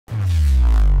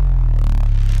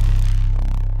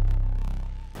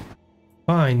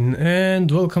Fine,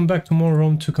 and welcome back to more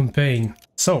Rome 2 campaign.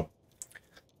 So,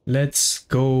 let's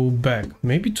go back.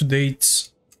 Maybe today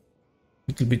it's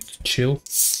a little bit chill,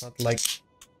 not like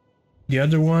the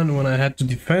other one when I had to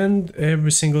defend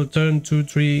every single turn,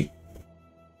 2-3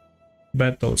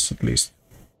 battles at least.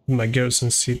 My garrison,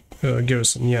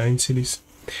 yeah, in cities.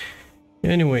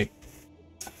 Anyway,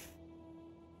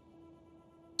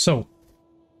 so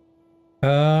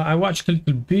I watched a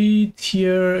little bit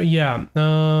here. Yeah.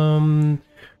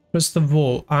 First of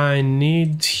all, I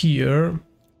need here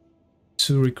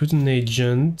to recruit an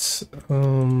agent.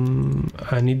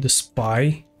 I need the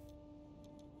spy.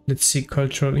 Let's see,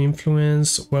 cultural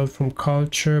influence, wealth from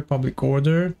culture, public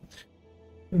order.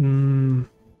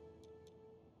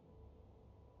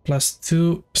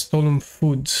 +2 stolen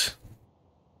food.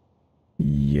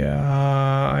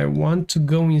 Yeah, I want to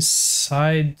go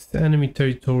inside enemy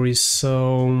territory,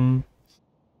 so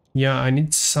yeah, I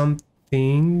need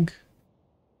something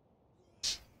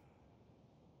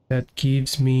that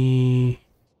gives me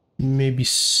maybe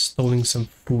stealing some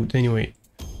food. Anyway,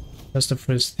 that's the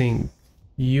first thing.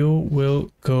 You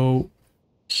will go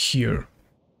here.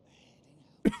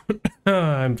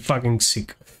 I'm fucking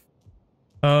sick.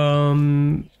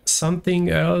 Something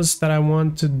else that I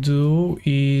want to do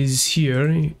is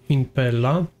here in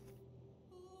Pella.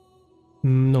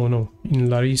 No, in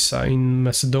Larissa, in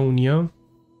Macedonia.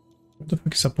 What the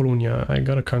fuck is Apollonia? I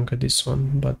gotta conquer this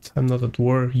one, but I'm not at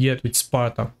war yet with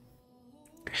Sparta.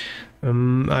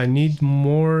 I need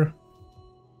more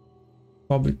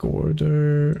public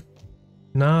order.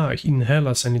 Nah, in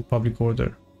Hellas I need public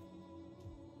order.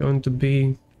 Going to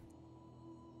be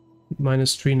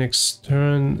 -3 next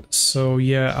turn, so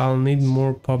yeah, I'll need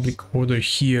more public order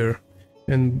here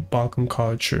and Balkan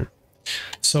culture.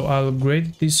 So I'll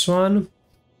upgrade this one,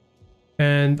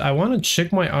 and I want to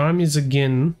check my armies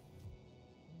again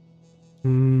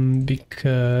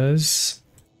because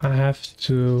I have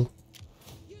to,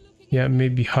 yeah,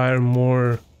 maybe hire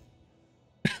more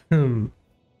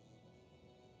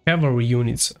cavalry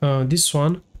units. This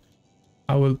one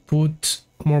I will put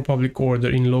more public order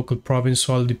in local province,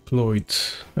 so I'll deploy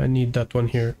it. I need that one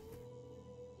here.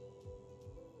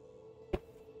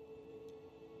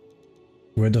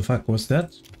 Where the fuck was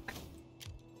that?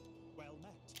 Well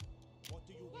met. What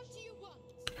do you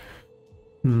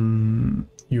want?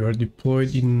 You are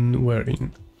deployed in where?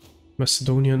 In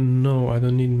Macedonia? No, I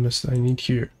don't need I need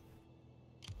here.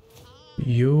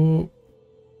 You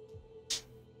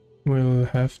will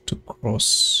have to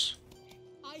cross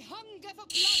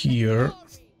here.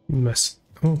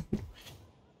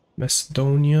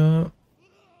 Macedonia.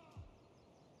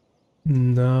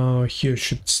 Now here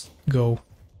should go.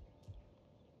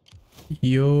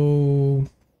 You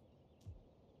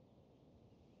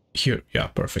here, yeah,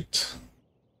 perfect.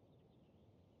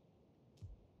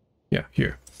 Yeah,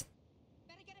 here.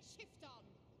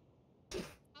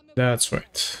 That's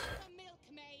right.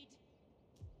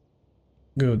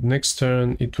 Good. Next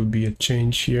turn it will be a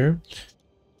change here.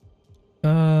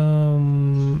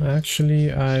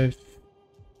 Actually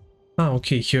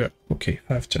okay, here. Okay,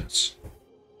 5 turns.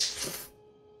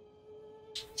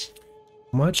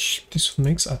 Much this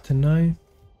makes Athena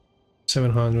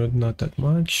 700, not that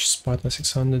much. Sparta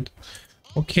 600.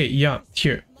 Okay, yeah,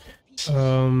 here.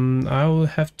 I will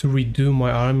have to redo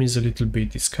my armies a little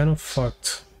bit. It's kind of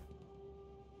fucked.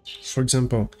 For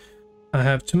example, I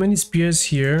have too many spears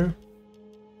here,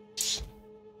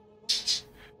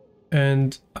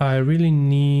 and I really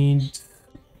need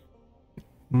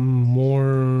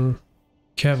more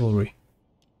cavalry.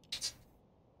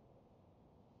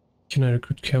 Can I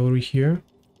recruit cavalry here?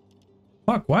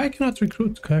 Fuck, why I cannot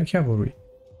recruit cavalry?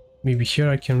 Maybe here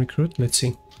I can recruit, let's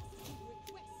see.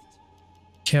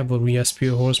 Cavalry as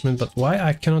spear horsemen, but why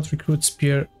I cannot recruit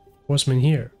spear horsemen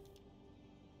here?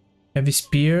 Heavy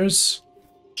spears.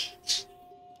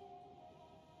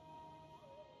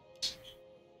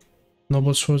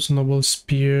 Noble swords, noble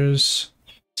spears.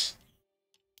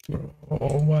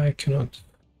 Oh, why I cannot?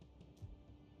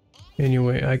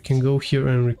 Anyway, I can go here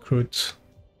and recruit,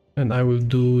 and I will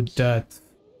do that.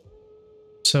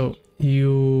 So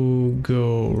you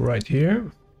go right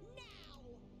here.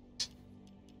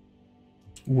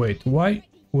 Wait, why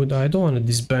would I don't want to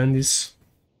disband this?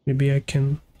 Maybe I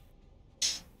can.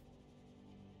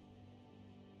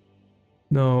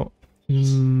 No.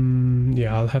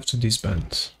 Yeah, I'll have to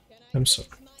disband. I'm sorry.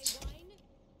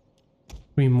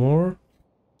 3 more.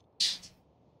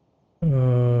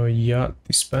 Yeah,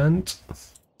 disband.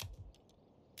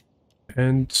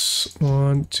 And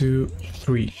 1, 2,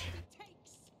 3.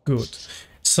 Good.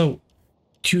 So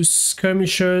 2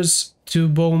 skirmishers, 2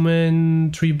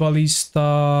 bowmen, 3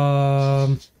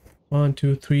 ballista, 1,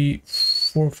 2, 3,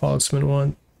 4 falconsmen,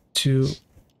 1, 2,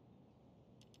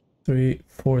 3,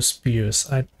 4 spears.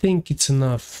 I think it's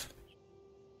enough.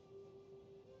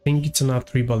 I think it's enough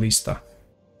 3 ballista.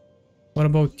 What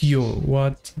about you?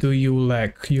 What do you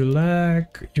lack?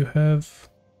 You have...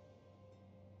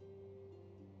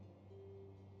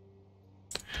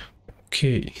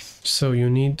 Okay, so you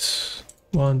need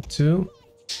 1, 2.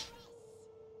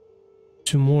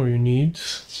 2 more you need.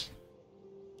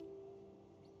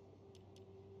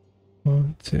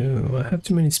 1, 2. I have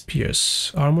too many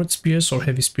spears. Armored spears or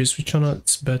heavy spears? Which one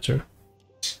is better?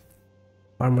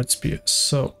 Armored spears.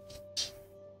 So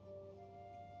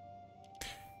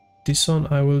this one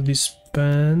I will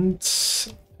disband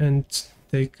and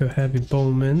take a heavy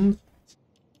bowman.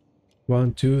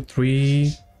 1, 2,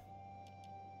 3.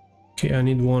 Okay, I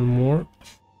need 1 more.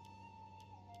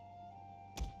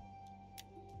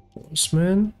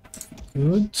 Horseman.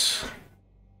 Good.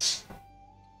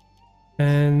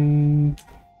 And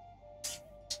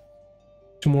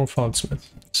 2 more falconsmen.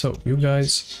 So you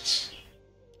guys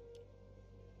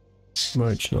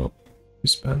merge now.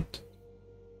 Disband.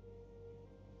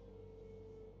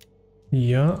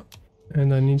 Yeah,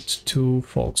 and I need 2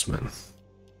 falconsmen.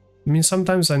 I mean,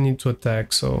 sometimes I need to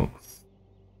attack, so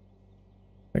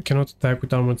I cannot attack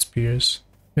with armored spears.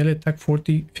 Melee attack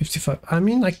 40, 55. I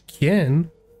mean, I can.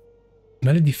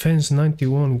 Melee defense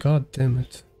 91. God damn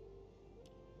it.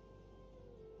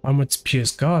 Armored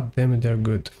spears. God damn it, they're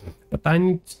good. But I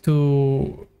need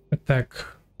to attack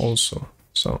also.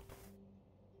 So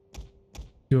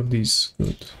 2 of these.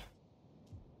 Good.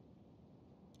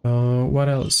 What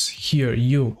else? Here,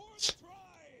 you.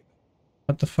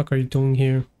 What the fuck are you doing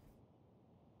here?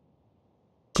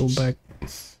 Go back.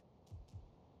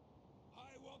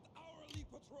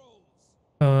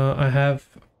 I have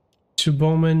 2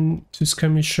 bowmen, 2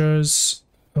 skirmishers.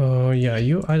 Yeah,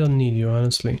 you. I don't need you,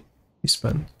 honestly.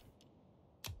 Disband.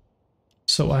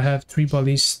 So I have 3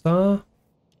 ballista.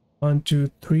 1,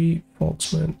 2, 3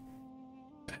 falconsmen.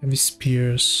 Heavy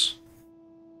spears.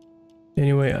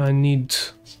 Anyway, I need...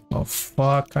 Oh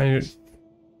fuck,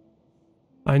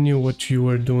 I knew what you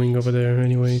were doing over there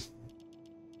anyway.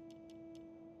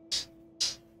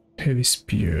 Heavy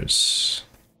spears.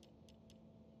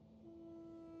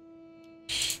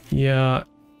 Yeah.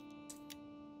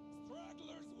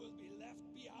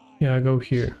 Yeah, go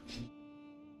here.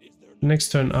 Next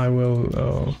turn I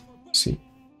will see.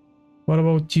 What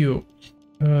about you?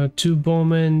 2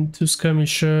 bowmen, 2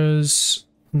 skirmishers,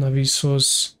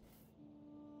 navisos.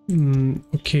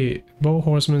 Okay, bow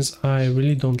horsemen. I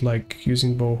really don't like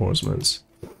using bow horsemen.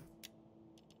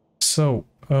 So,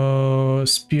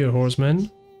 spear horsemen.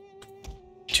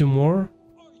 2 more.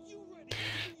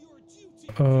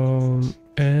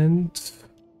 And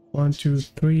 1, 2,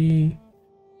 3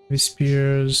 heavy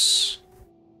spears.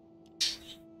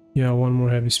 Yeah, 1 more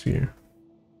heavy spear.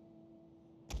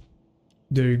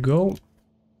 There you go.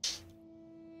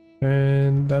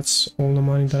 And that's all the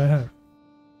money that I have.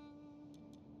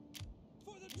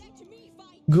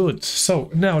 Good. So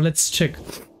now let's check.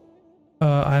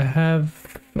 I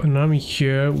have an army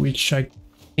here which I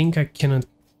think I can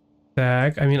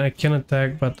attack. I mean, I can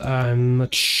attack, but I'm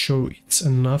not sure it's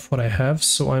enough what I have.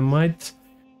 So I might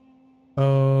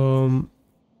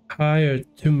hire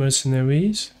 2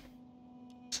 mercenaries.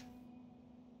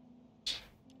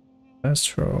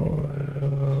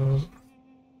 Astro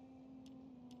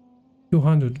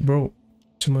 200, bro,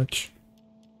 too much.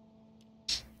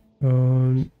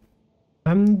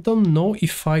 I don't know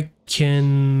if I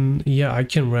can. Yeah, I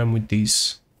can ram with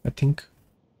these, I think.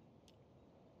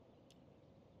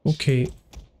 Okay,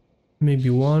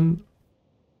 maybe 1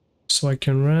 so I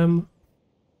can ram,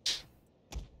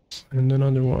 and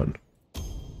another 1.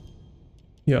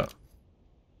 Yeah.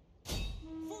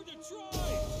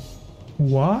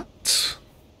 What?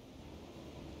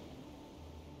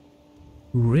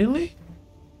 Really?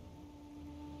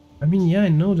 I mean, yeah, I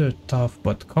know they're tough,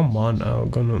 but come on, I'm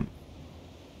gonna...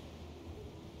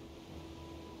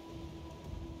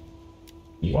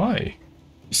 Why?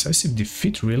 Decisive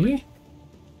defeat, really?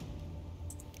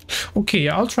 Okay,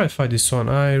 I'll try fight this one.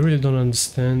 I really don't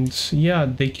understand. Yeah,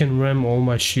 they can ram all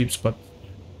my ships, but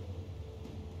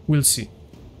we'll see.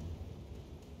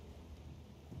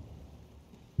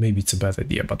 Maybe it's a bad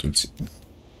idea, but we'll see.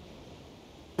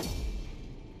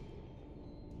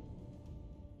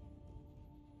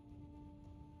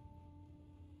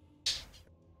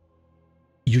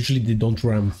 Usually they don't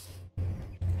ram,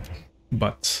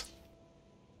 but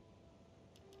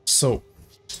so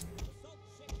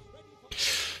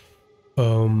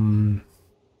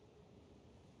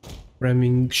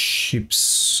ramming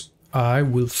ships. I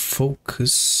will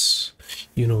focus.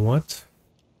 You know what?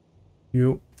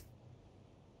 You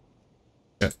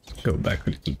Let's go back a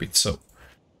little bit. So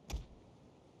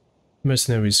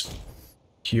mercenaries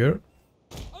here.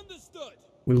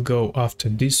 We'll go after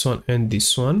this one and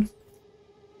this one.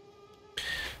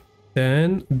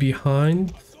 Then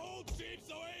behind,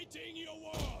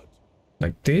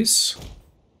 like this.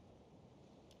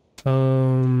 I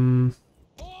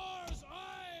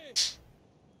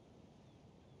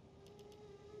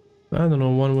don't know,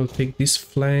 one will take this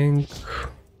flank,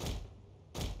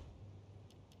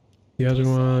 the other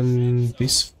one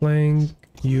this flank,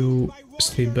 you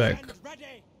stay back,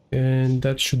 and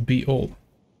that should be all.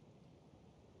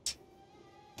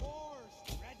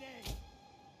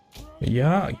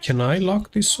 Yeah, can I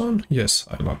lock this one? Yes,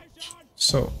 I lock.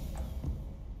 So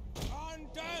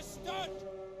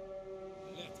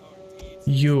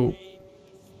you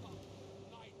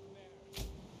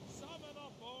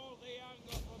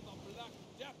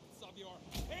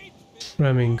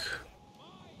ramming,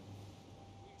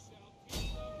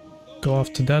 go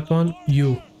after that one.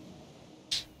 You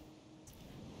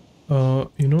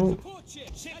you know,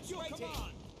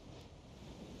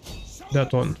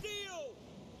 that one.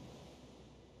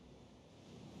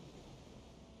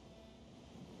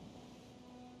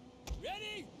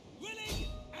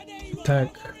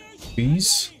 Attack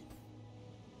these.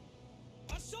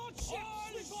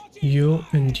 You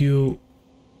and you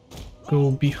go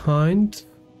behind.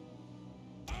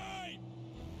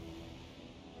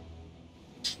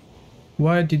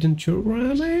 Why didn't you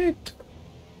ram it?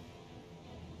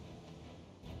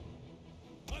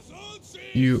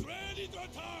 You.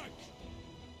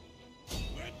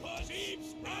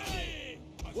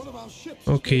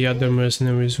 Okay, other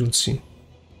mercenaries will see.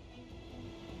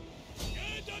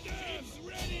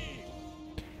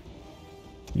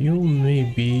 You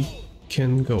maybe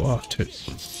can go after it.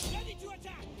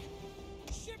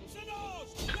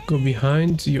 Go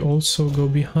behind, you also go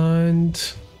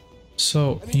behind.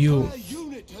 So you,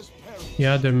 the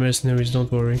other mercenaries,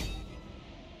 don't worry.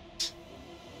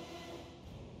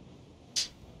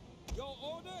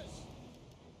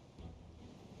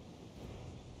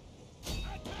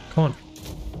 Come on.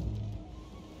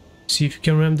 See if you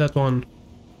can ram that one.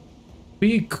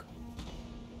 Quick!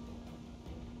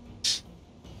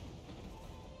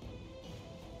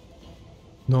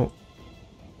 No.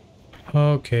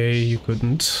 Okay, you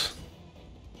couldn't.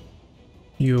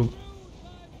 You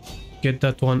get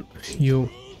that one. You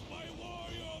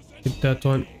get that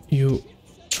one. You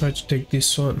try to take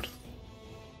this one.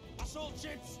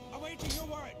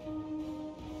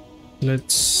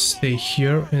 Let's stay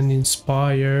here and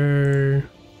inspire.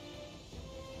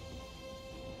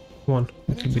 One,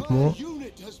 a little bit more.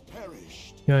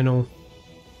 Yeah, I know.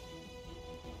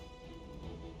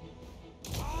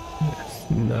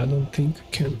 No, I don't think I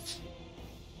can.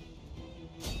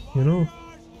 You know?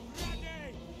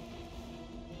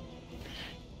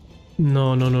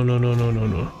 No, no, no, no, no, no, no,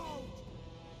 no.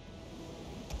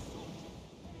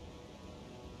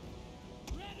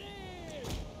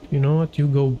 You know what? You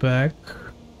go back.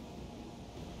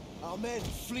 Our men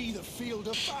flee the field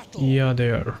of battle. Yeah,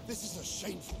 they are. This is a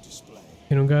shameful display.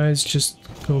 You know, guys, just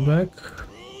go back.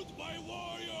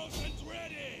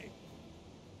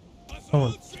 Come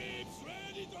on.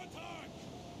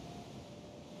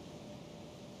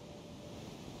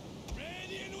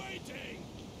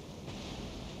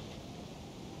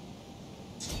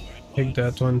 Take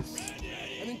that one.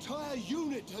 An entire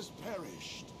unit has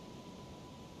perished.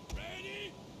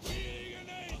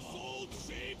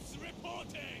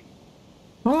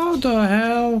 How the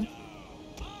hell?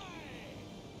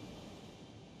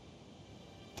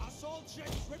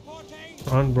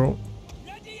 Run, bro.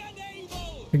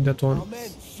 Take that one. Our men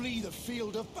flee the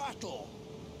field of battle.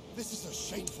 This is a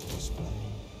shameful display.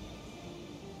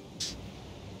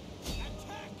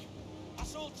 Attack!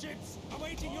 Assault ships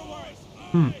awaiting your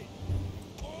word.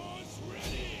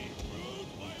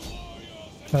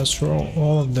 Pass through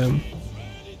all of them.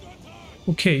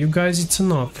 Okay, you guys, it's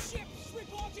enough.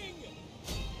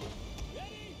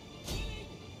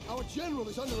 Our general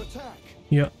is under attack.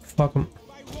 Yeah, fuck him.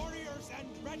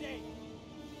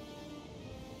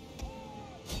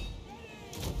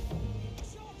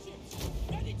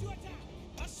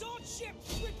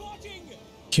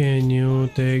 Can you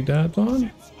take that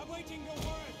one?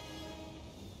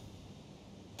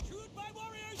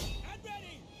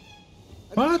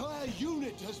 What?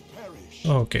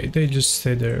 Okay, they just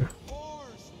stay there.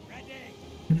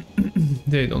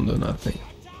 They don't do nothing.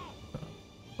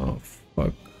 Oh,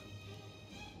 fuck.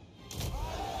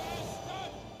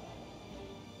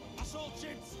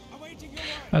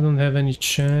 I don't have any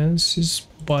chances,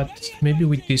 but maybe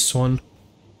with this one.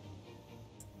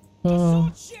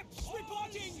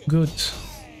 Good.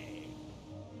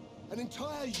 An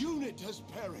entire unit has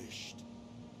perished.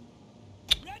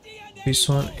 This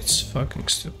one is fucking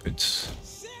stupid.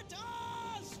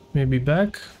 Maybe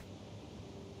back.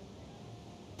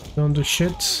 Don't do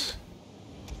shit.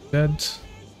 Dead.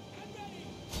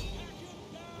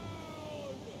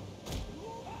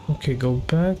 Okay, go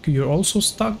back. You're also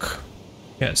stuck.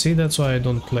 Yeah, see, that's why I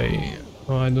don't play.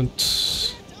 I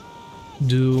don't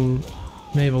do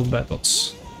naval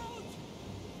battles.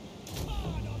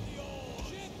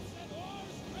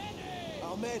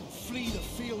 Our men flee the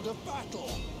field of battle.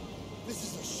 This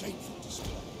is a shameful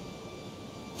display.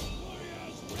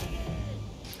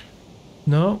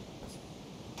 No.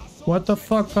 What the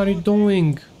fuck are you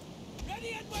doing?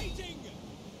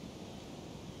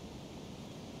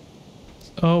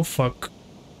 Oh fuck.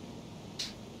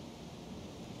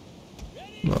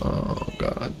 Oh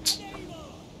god.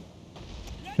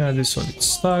 Yeah, this one is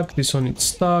stuck, this one is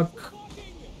stuck.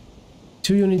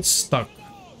 2 units stuck.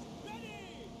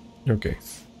 Okay.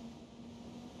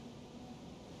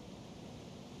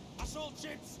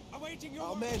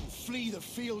 Our men flee the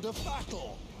field of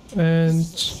battle. And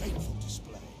This is a shameful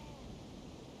display.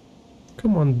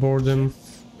 come on, board them.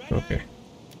 Okay.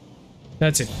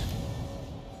 That's it.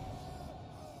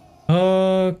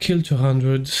 Kill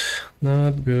 200.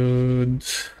 Not good.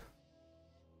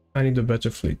 I need a better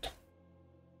fleet.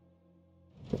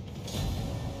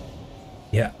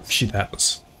 Yeah, shit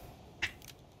happens.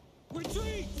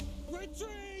 Retreat!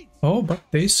 Retreat! Oh, but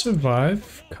they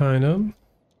survive, kind of.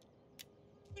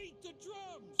 Beat the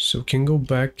drums! So we can go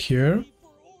back here.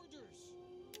 For orders!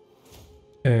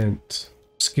 And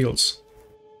skills.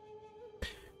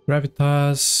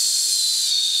 Gravitas.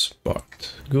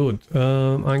 But good.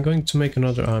 I'm going to make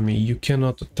another army. You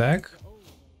cannot attack.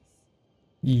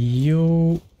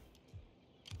 You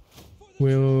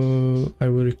will. I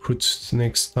will recruit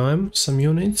next time some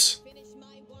units.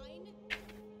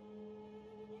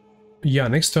 Yeah,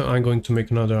 next time I'm going to make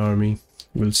another army.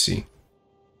 We'll see.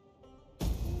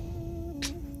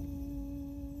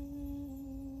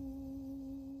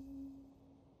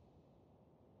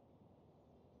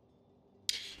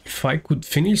 If I could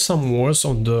finish some wars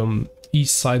on the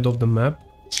east side of the map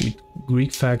with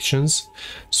Greek factions,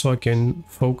 so I can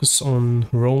focus on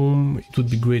Rome, it would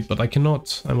be great, but I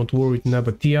cannot. I'm at war with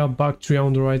Nabatea, Bactria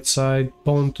on the right side,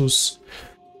 Pontus,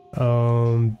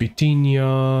 Bithynia,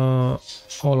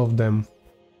 all of them.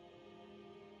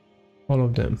 All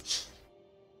of them.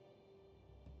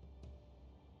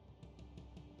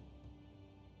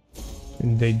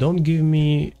 And they don't give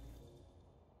me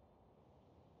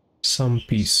some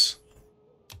peace.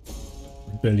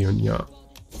 Rebellion, yeah.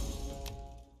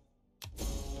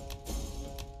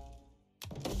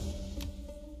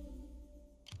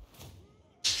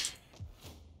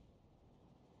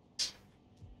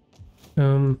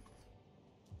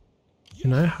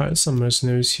 Can I hire some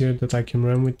mercenaries here that I can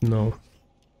run with? No.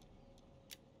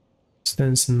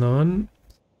 Stands none.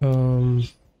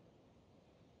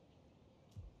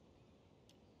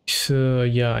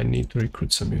 Yeah, I need to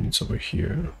recruit some units over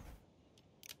here.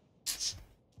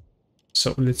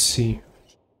 So let's see.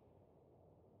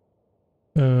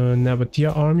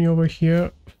 Nabatea army over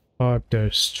here.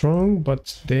 They're strong,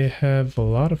 but they have a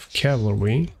lot of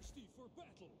cavalry.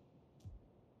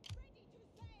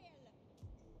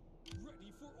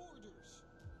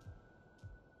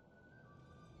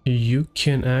 You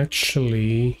can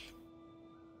actually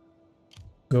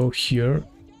go here.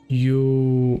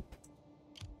 You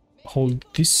hold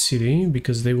this city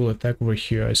because they will attack over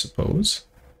here, I suppose.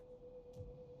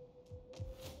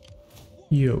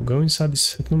 You go inside the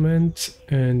settlement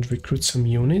and recruit some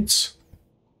units.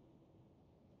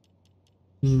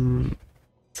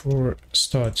 For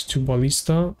start, 2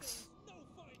 ballista,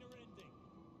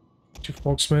 2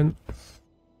 foxmen,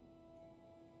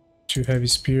 2 heavy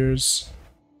spears,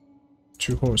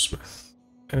 2 horsemen,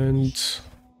 and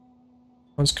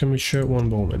 1 skirmisher, 1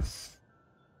 bowman.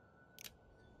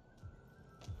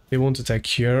 They won't attack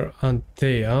here.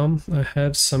 Antea, I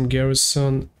have some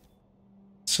garrison,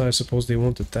 so I suppose they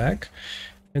won't attack.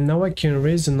 And now I can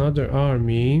raise another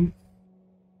army.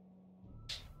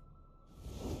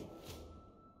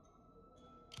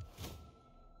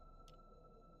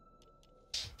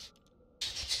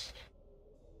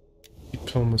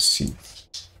 Diplomacy.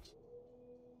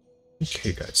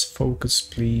 Okay, guys, focus,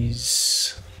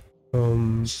 please.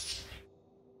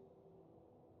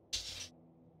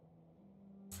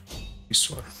 This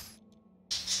one.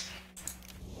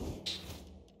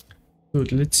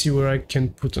 Good, let's see where I can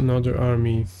put another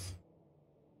army.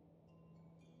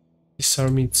 This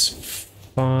army is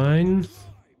fine.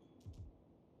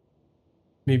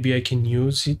 Maybe I can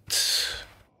use it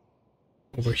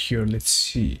over here. Let's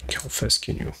see how fast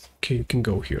can you. Okay, you can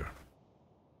go here.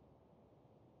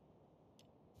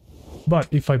 But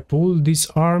if I pull this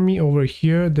army over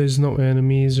here, there's no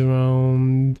enemies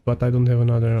around, but I don't have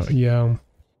another. Yeah,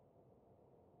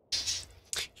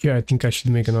 here I think I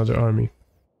should make another army.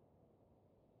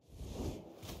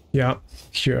 Yeah,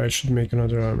 here I should make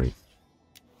another army.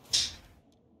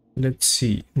 Let's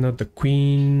see, not the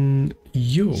queen.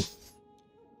 You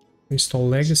install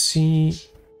legacy,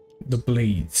 the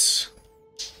blades.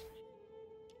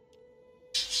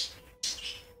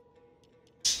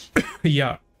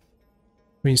 Yeah,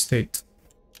 reinstate.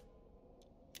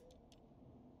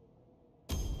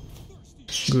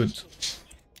 Good.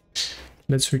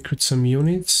 Let's recruit some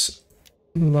units,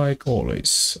 like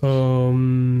always.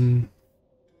 The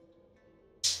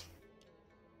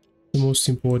most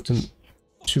important,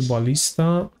 2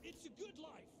 ballista,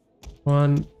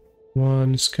 one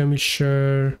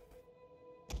skirmisher,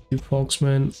 2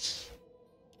 folksmen,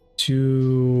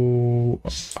 2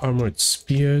 armored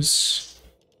spears,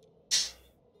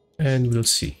 and we'll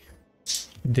see.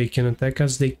 They can attack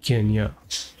us, they can, yeah.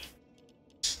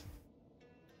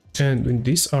 And in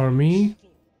this army,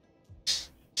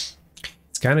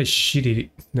 it's kind of shitty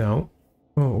now.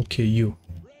 Oh, okay, you.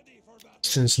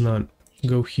 Since none.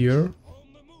 Go here.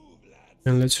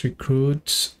 And let's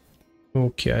recruit.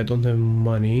 Okay, I don't have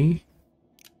money.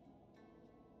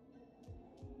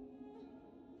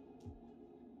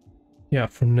 Yeah,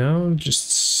 for now, just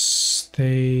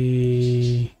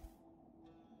stay...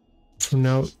 For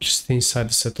now, just stay inside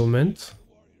the settlement.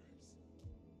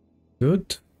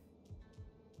 Good.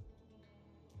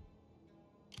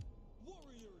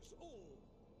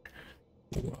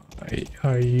 Why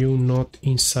are you not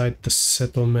inside the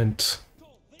settlement?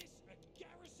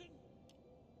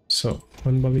 So,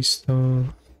 1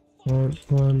 ballista,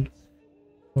 one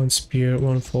spear,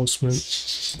 1 folksman,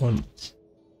 1.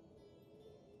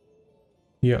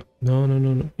 Yeah,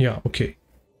 no. Yeah, okay.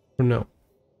 For now.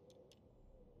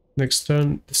 Next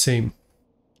turn, the same.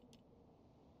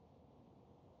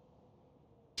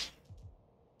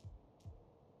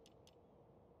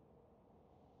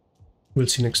 We'll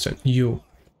see next turn. You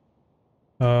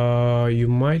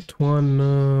might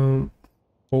wanna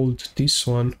hold this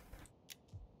one.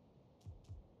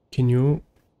 Can you?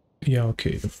 Yeah,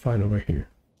 okay, you're fine over here.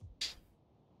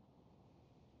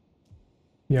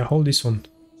 Yeah, hold this one.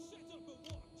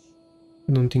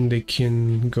 I don't think they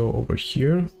can go over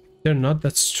here. They're not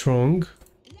that strong.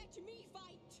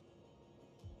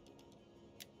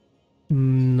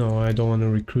 No, I don't want to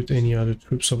recruit any other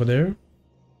troops over there.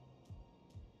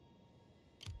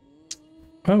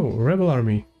 Oh, rebel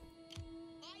army.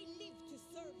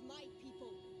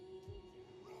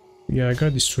 Yeah, I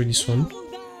gotta destroy this one.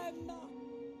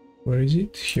 Where is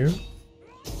it? Here.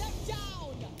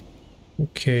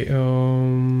 Okay,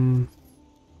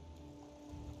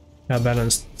 yeah,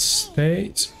 balanced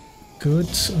state. Good.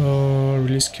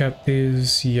 Release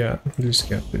captives. Yeah, release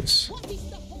captives.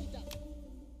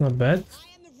 Not bad.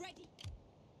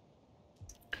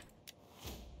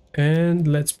 And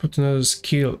let's put another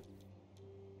skill.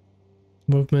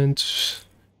 Movement.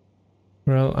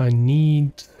 Well, I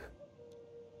need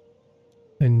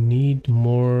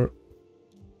more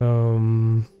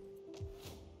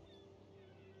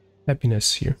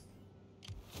happiness here.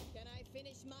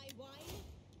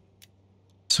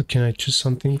 So can I choose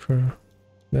something for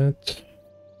that?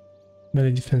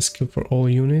 Melee defense skill for all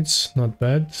units, not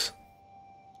bad.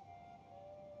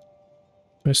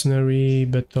 Mercenary,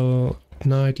 battle,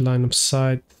 night, line of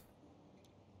sight,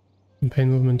 campaign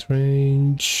movement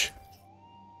range.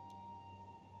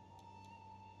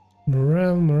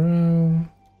 Morale.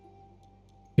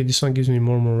 Okay, this one gives me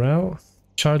more morale.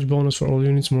 Charge bonus for all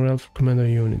units, morale for commander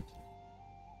unit.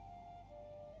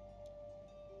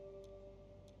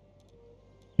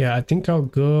 Yeah, I think I'll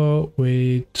go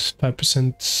with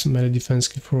 5% melee defense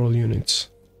skill for all units.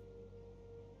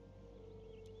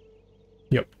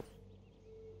 Yep.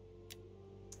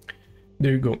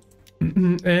 There you go.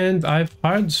 And I've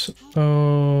hired,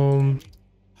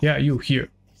 yeah, you here.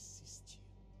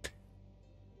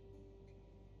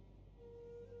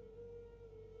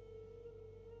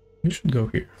 You should go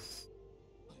here.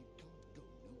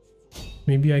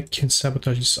 Maybe I can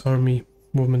sabotage this army.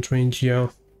 Movement range, yeah.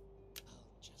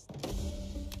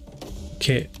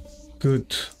 Okay,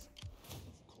 good.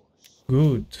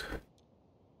 Good.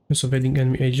 Use of adding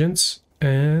enemy agents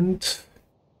and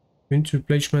unit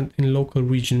replacement in local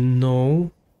region.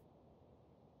 No.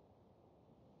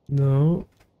 No.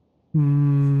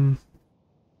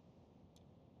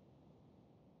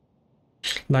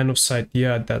 Line of sight.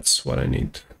 Yeah, that's what I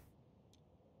need.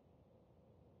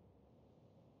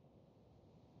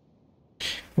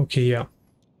 Okay, yeah.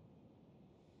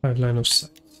 5 line of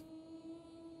sight.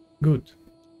 Good.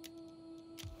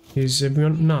 Is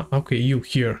everyone? No, okay, you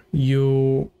here.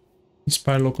 You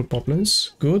inspire local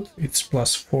poplins. Good. It's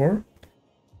 +4.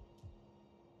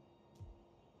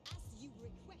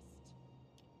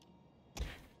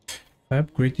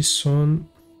 Upgrade this one.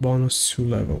 Bonus 2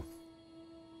 level.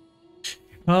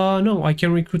 No, I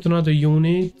can recruit another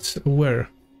unit. Where?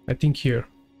 I think here.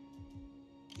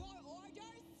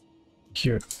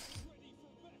 Here.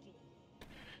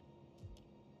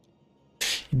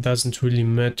 It doesn't really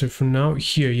matter for now.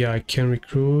 Here, yeah, I can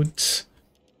recruit.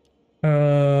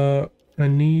 I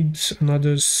need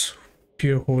another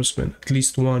spear horseman, at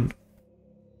least one.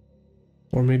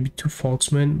 Or maybe 2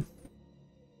 foxmen.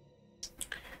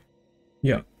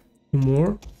 Yeah, 2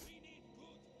 more.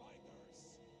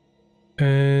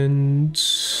 And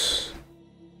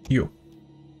you.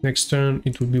 Next turn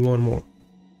it will be 1 more.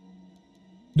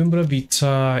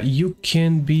 Dumbravita, you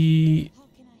can be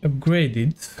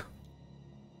upgraded.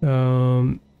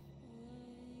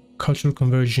 Cultural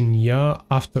conversion, yeah,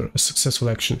 after a successful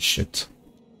action. Shit.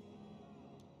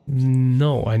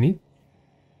 No, I need...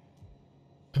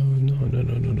 Oh,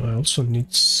 no. I also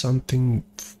need something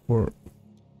for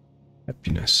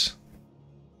happiness.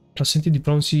 Placenta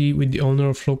diplomacy with the owner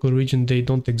of local region, they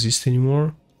don't exist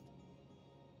anymore.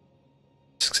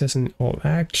 Success in all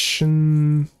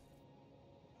action.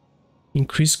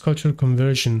 Increase cultural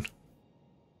conversion.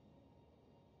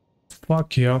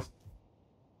 Fuck yeah.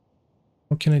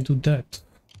 How can I do that?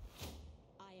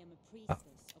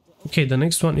 Okay, the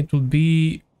next one, it will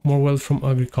be more wealth from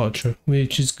agriculture,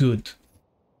 which is good.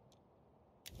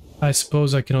 I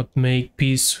suppose I cannot make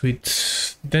peace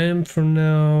with them for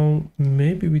now.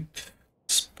 Maybe with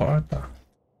Sparta.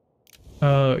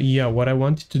 Yeah, what I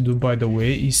wanted to do, by the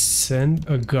way, is send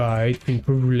a guy to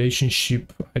improve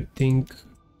relationship. I think...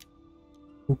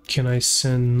 Who can I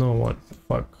send? No one.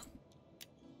 Fuck.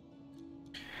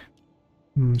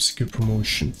 Skill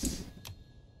promotion.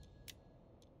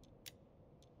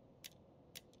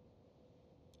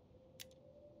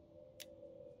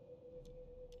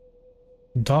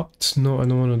 Adopt? No, I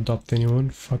don't want to adopt anyone.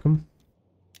 Fuck them.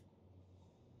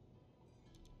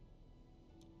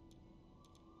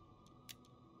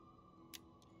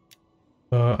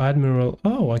 Admiral.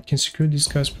 Oh, I can secure this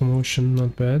guy's promotion.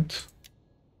 Not bad.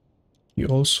 You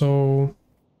also...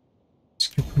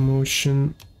 Skill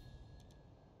promotion.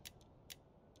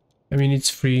 I mean, it's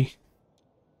free.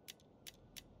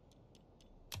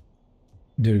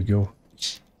 There you go.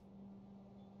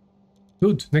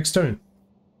 Good, next turn.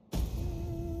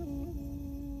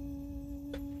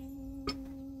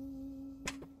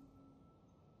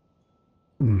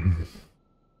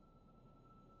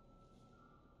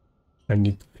 I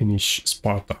need to finish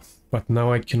Sparta, but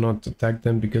now I cannot attack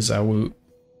them because I will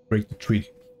break the treaty.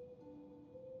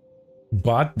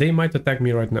 But they might attack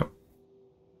me right now.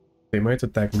 They might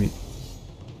attack me.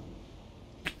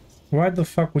 Why the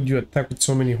fuck would you attack with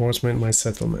so many horsemen in my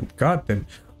settlement? God damn.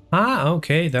 Ah,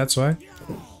 okay, that's why.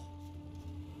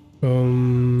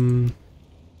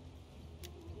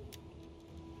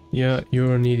 Yeah,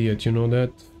 you're an idiot, you know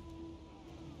that?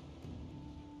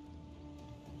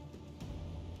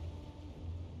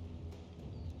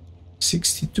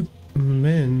 $62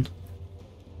 men.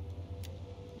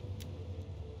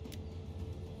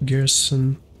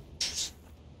 Garrison.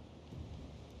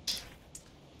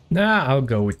 Nah, I'll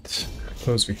go with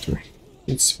close victory.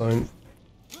 It's fine.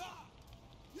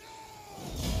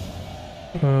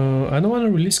 I don't want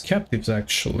to release captives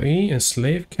actually,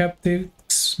 enslave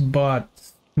captives, but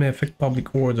may affect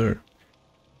public order.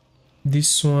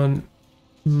 This one,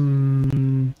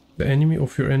 the enemy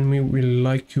of your enemy will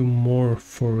like you more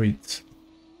for it.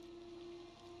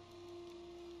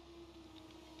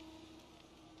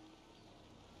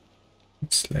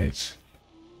 Enslave.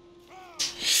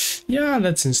 Yeah,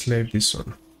 let's enslave this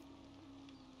one.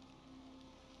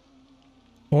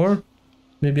 Or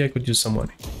maybe I could use some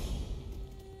money.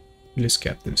 Release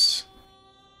captives.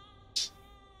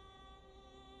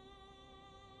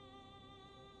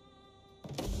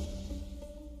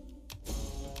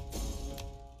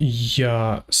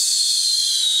 Yeah,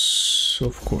 so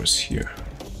of course here.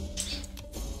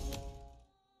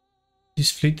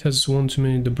 This fleet has won too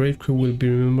many. The brave crew will be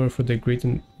remembered for their great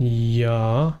and...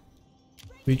 Yeah.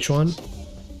 Which one?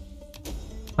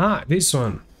 Ah, this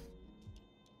one.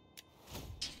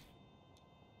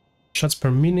 Shots per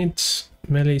minute.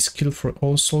 Melee skill for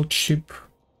all salt ship.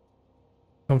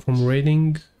 Come from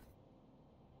raiding.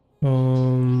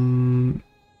 No.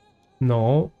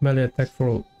 Melee attack for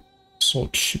all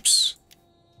salt ships.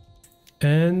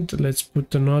 And let's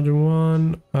put another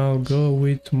one. I'll go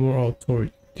with more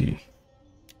authority.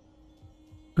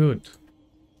 Good.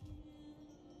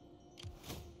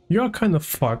 You are kind of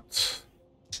fucked.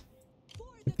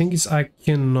 The thing is, I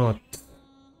cannot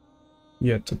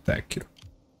yet attack you.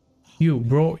 You,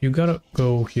 bro, you gotta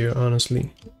go here,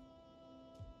 honestly.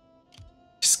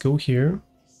 Just go here.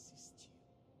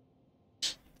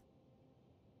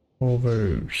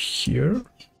 Over here.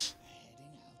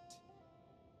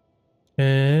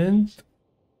 And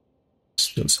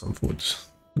still some food.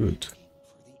 Good.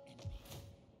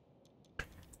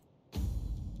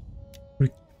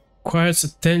 Requires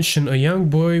attention. A young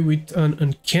boy with an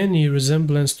uncanny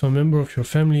resemblance to a member of your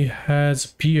family has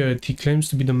appeared. He claims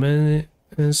to be the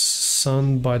man's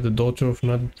son by the daughter of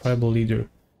another tribal leader.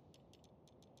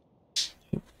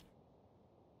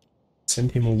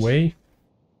 Send him away,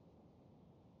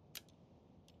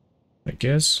 I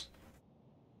guess.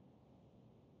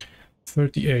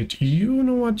 38. You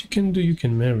know what you can do? You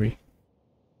can marry.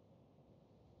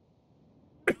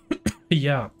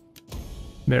 Yeah,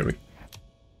 marry.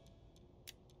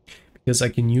 Because I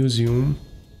can use you.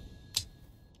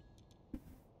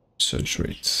 Search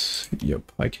rate.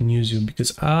 Yep, I can use you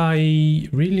because I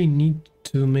really need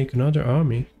to make another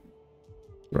army.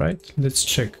 Right? Let's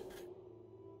check.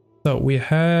 So we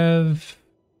have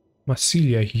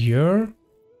Massilia here.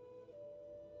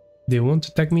 They won't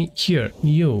attack me here.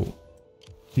 You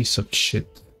piece of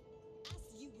shit.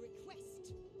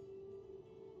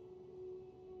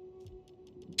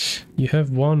 You have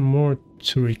one more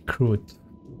to recruit.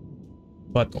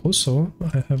 But also,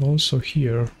 I have also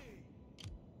here. I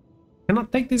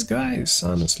cannot take these guys,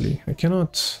 honestly. I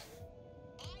cannot.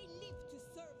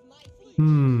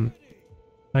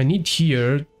 I need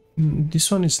here.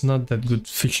 This one is not that good.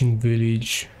 Fishing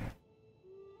village.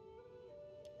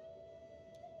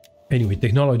 Anyway,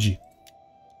 technology.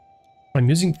 I'm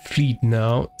using fleet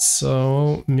now,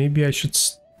 so maybe I should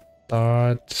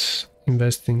start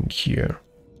investing here.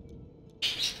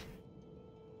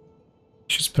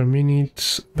 Ships per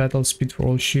minute, battle speed for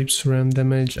all ships, ram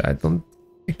damage. I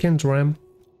can't ram.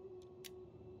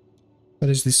 What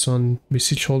is this one?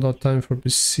 Besiege holdout time for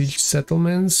besieged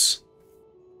settlements.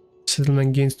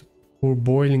 Settlement gains for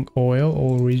boiling oil,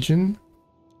 all region.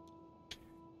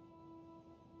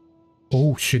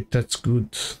 Oh shit, that's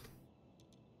good.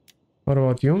 What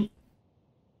about you?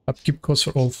 Upkeep costs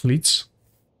for all fleets.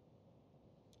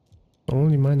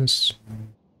 Only minus.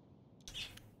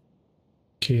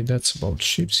 Okay, that's about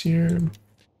ships here.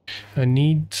 I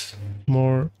need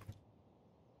more.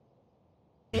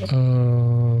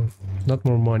 Not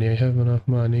more money. I have enough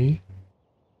money.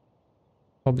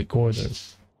 Public order.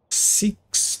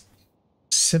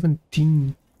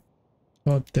 17.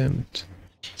 God damn it.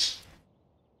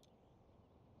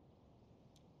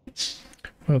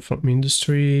 Well, from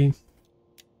industry.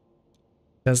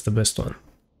 That's the best one.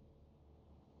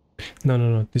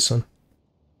 No, this one.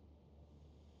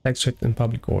 Tax rate and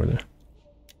public order.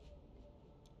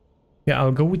 Yeah,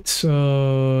 I'll go with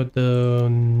the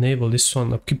naval, this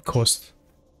one, upkeep cost.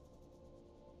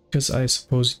 Because I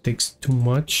suppose it takes too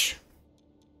much.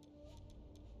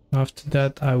 After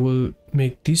that, I will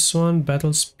make this one,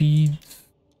 battle speed.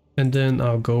 And then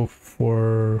I'll go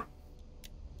for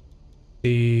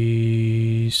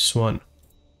this one.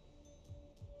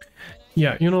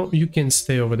 Yeah, you know, you can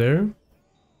stay over there.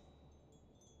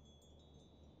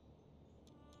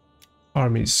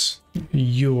 Armies.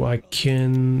 You, I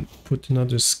can put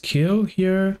another skill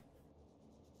here.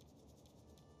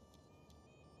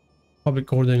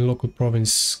 Public order in local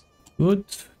province. Good.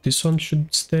 This one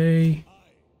should stay.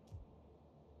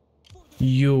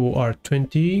 You are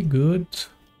 20. Good.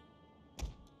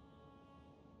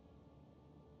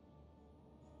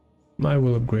 I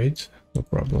will upgrade. No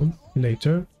problem.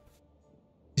 Later.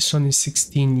 This one is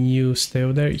 16. You stay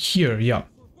over there. Here, yeah.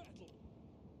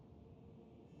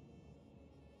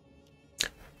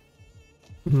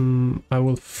 I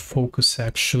will focus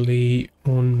actually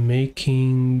on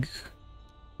making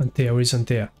Antea. Where is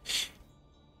Antea?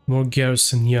 More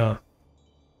garrison, yeah.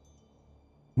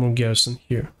 More garrison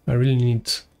here. I really need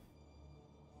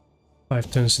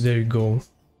 5 turns. There you go.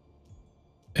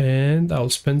 And I'll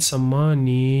spend some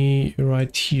money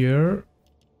right here.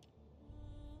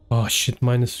 Oh shit,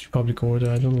 minus public order.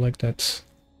 I don't like that.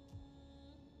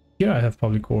 Here I have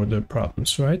public order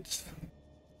problems, right?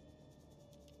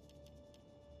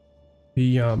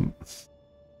 I'll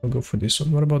go for this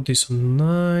one. What about this one?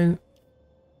 9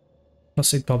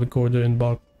 plus 8 public order and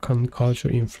Balkan culture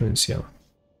influence. Yeah,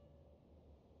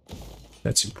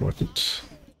 that's important.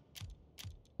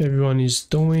 Everyone is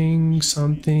doing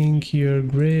something here.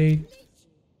 Great.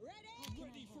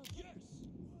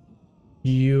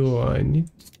 I need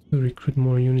to recruit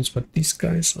more units, but these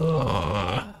guys,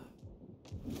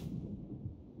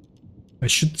 I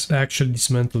should actually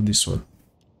dismantle this one.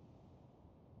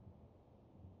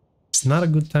 It's not a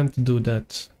good time to do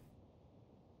that.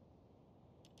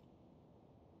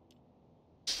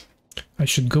 I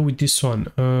should go with this one.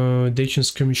 Dacian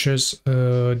skirmishers,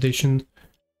 Dacian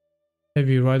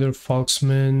heavy rider,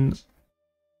 Falksmen.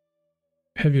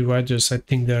 Heavy riders, I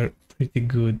think they're pretty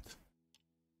good.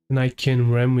 And I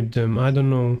can ram with them. I don't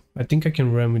know. I think I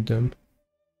can ram with them.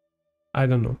 I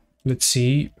don't know. Let's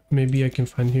see. Maybe I can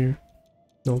find here.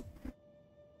 No.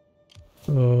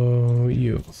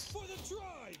 You.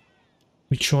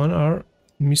 Which one are?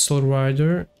 Missile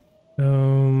rider.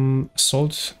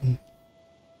 Assault.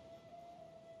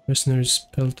 Mercenaries,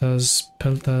 Peltas.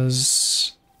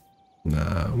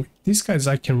 Nah, with these guys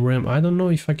I can ram. I don't know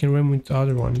if I can ram with the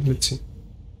other one. Let's see.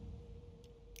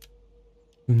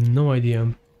 No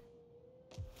idea.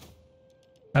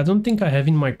 I don't think I have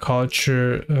in my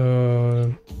culture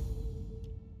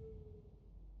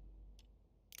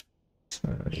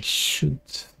I should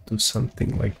do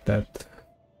something like that.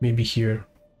 Maybe here.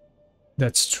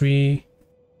 That's 3.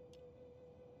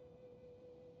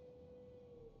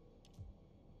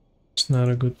 It's not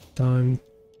a good time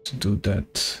to do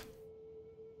that.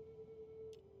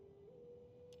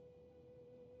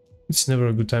 It's never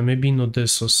a good time. Maybe not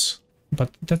Odessos.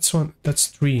 But that's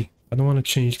 3. I don't want to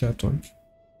change that one.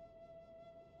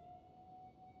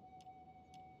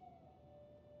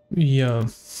 Yeah.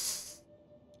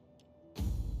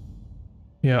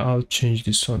 Yeah, I'll change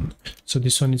this one. So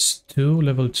this one is 2,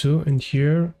 level 2, and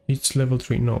here it's level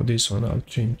 3. No, this one I'll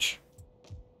change.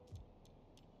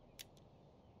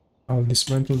 I'll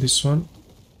dismantle this one.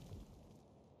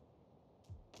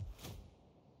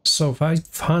 So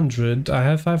 500. I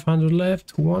have 500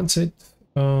 left. Who wants it?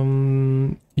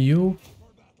 You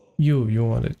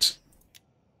want it.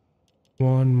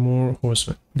 One more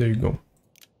horseman. There you go.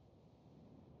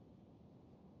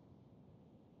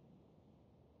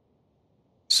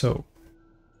 So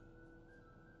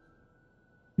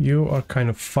you are kind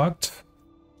of fucked.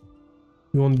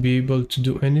 You won't be able to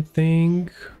do anything.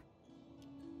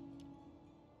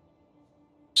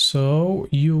 So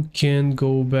you can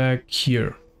go back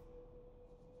here.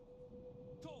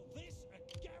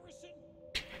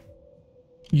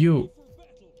 You.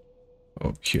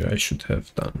 Okay, I should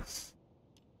have done.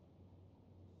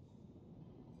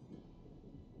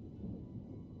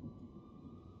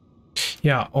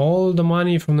 Yeah, all the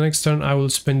money from the next turn I will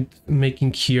spend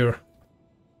making here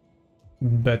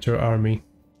better army.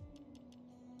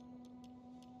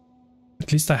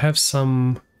 At least I have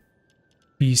some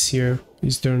peace here.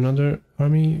 Is there another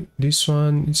army? This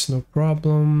one, it's no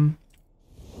problem.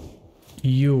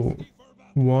 You,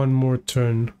 one more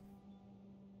turn.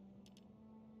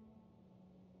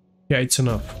 Yeah, it's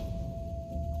enough.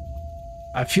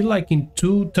 I feel like in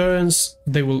 2 turns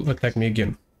they will attack me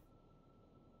again.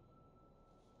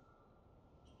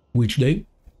 Which day?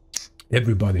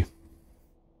 Everybody.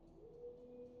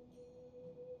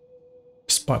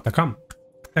 Sparta, come.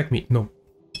 Attack me. No.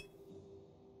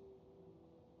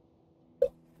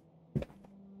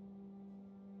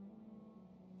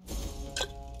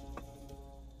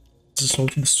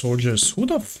 Assaulted soldiers. Who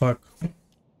the fuck?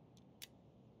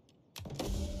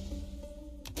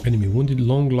 Enemy wounded,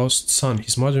 long lost son.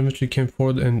 His mother eventually came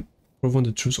forward and proven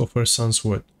the truth of her son's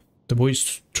word. The boy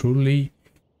is truly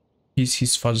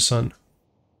his father's son.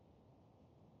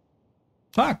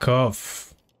 Fuck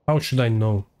off. How should I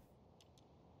know?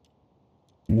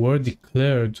 Word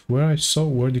declared. Where I saw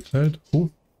word declared?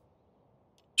 Who?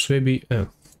 Swaby. I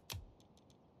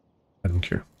don't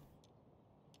care.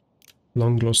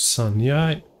 Long lost son.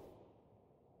 Yeah.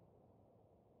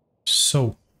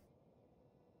 So.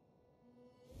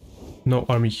 No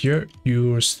army here.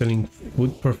 You're stealing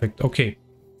food. Perfect. Okay.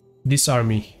 This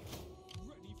army.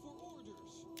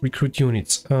 Recruit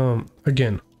units.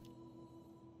 Again.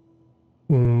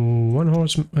 1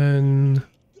 horseman.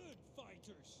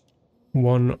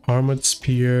 1 armored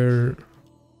spear.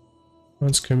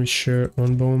 1 skirmisher.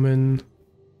 1 bowman.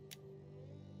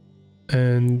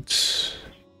 And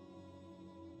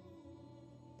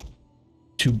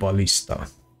 2 ballista.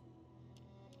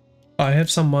 I have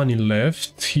some money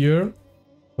left here.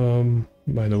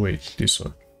 By the way, this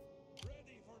one.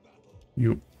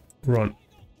 You run.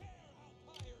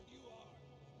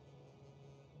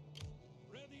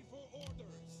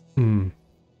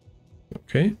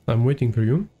 Okay, I'm waiting for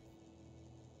you.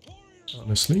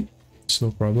 Honestly, it's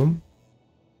no problem.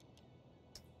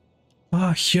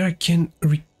 Here I can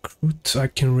recruit. I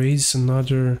can raise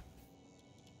another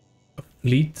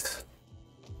fleet.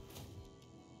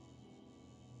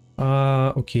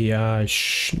 Okay, yeah,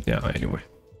 anyway.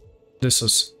 This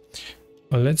is...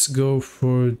 let's go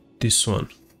for this one.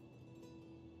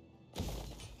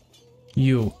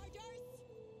 You.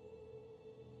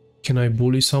 Can I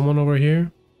bully someone over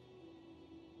here?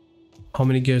 How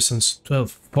many garrisons?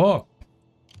 12. Fuck!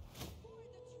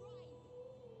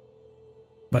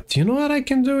 But you know what I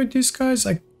can do with these guys?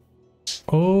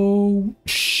 Oh,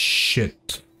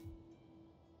 shit.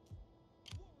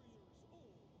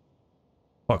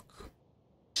 Fuck.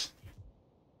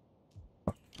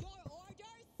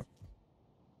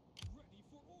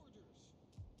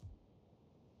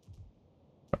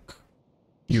 Fuck.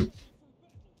 You.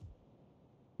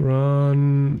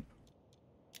 Run.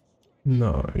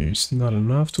 No, it's not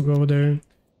enough to go there.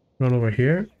 Run over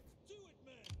here.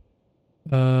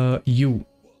 You.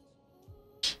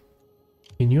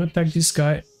 Can you attack this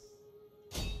guy?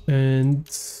 And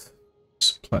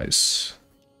supplies.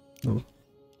 No.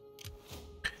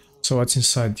 So what's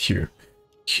inside here?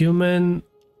 Human,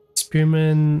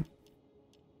 spearman,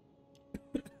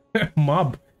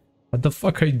 mob. What the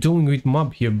fuck are you doing with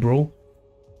mob here, bro?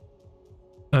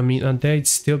 I mean, undead is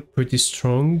still pretty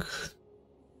strong.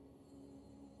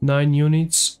 9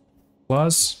 units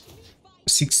plus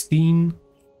 16.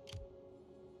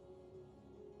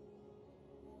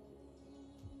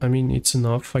 I mean, it's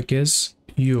enough, I guess.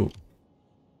 You.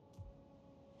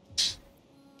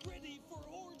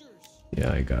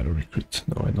 Yeah, I gotta recruit.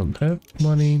 No, I don't have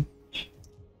money.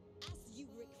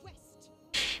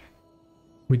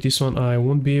 With this one, I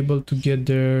won't be able to get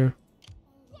there.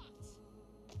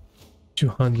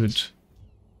 200.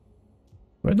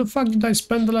 Where the fuck did I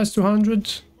spend the last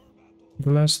 200? The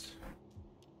last...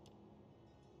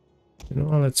 You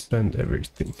know, let's spend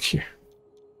everything here.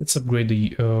 Let's upgrade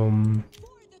the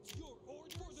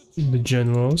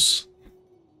generals.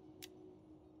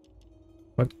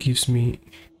 What gives me...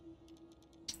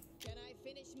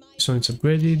 This one is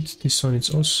upgraded. This one is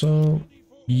also...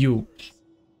 You.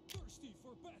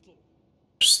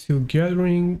 Still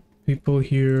gathering people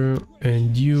here,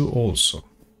 and you also.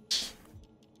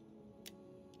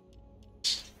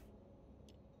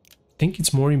 I think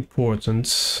it's more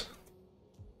important.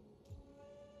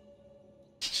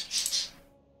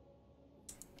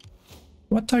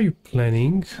 What are you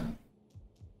planning?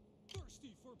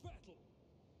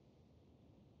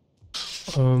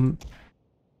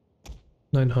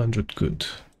 900, good.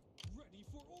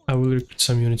 I will recruit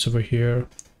some units over here.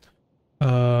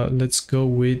 Let's go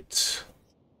with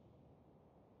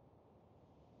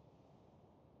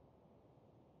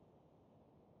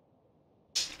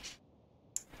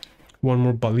one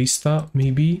more ballista,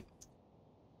 maybe,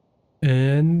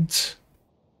 and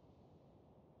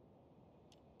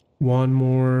one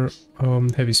more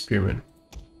heavy spearman.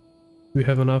 We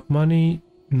have enough money?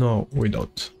 No, we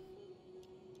don't.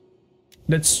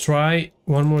 Let's try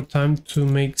one more time to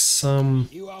make some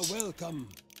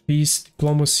peace,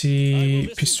 diplomacy,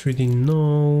 peace trading,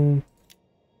 no.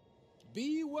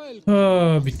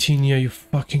 Oh, Britannia, you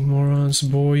fucking morons,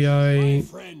 boy.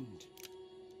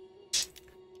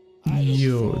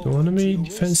 You don't want to make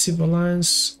defensive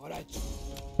alliance?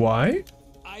 Why?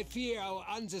 I fear our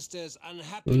ancestors'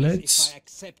 Let's if I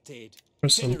accepted. for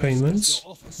some payments.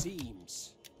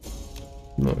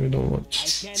 No, you don't want.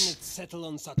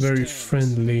 Very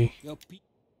friendly.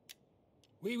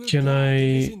 Can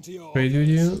I trade with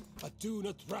you?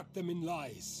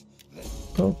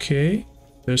 Okay.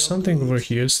 There's something over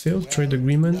here still. Trade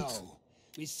agreement.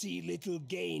 We see little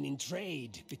gain in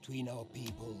trade between our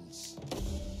peoples.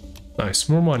 Nice,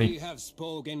 more money. We have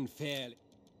spoken fairly.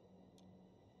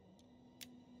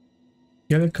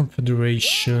 Yellow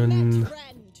Confederation.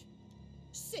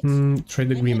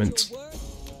 Trade agreement.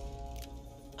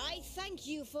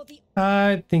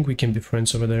 I think we can be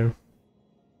friends over there.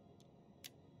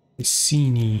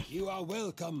 Iceni. You are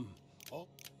welcome.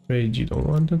 Trade, you don't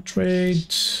want to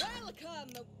trade.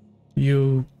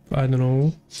 You, I don't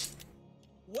know.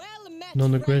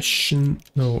 Non-aggression.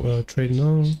 No, trade,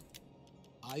 no.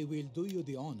 I will do you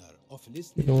the honor of You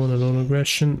listening. don't want a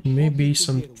non-aggression. Maybe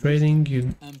some trading,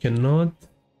 you cannot.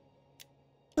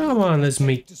 Come on, let's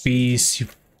make peace, you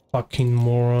fucking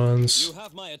morons. You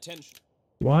have my attention.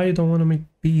 Why you don't want to make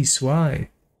peace? Why?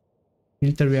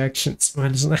 Military actions.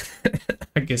 Well,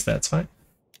 I guess that's fine.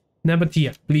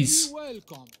 Nabatea, please.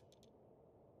 Welcome.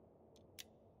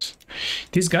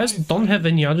 These guys don't have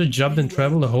any other job than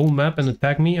travel the whole map and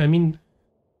attack me. I mean,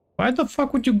 why the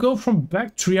fuck would you go from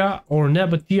Bactria or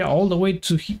Nabatea all the way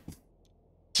to here?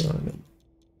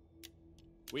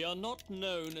 We are not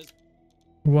known as.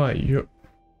 Why? You're...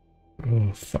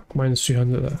 Oh, fuck. Minus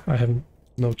 300. I have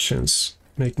no chance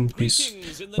making peace.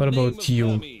 What about you?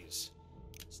 Hermes.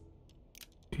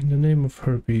 In the name of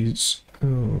Herpes.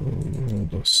 Oh,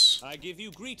 those. I give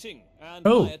you greeting and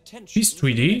Oh, my attention peace for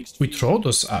the treaty next with few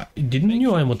Rhodos. Didn't Make you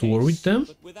your I'm at war with case, them?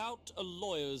 but without a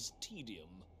lawyer's tedium.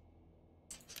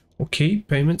 Okay,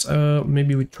 payments.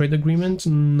 Maybe with trade agreement?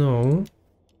 No.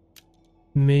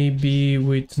 Maybe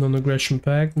with non-aggression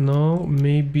pact? No.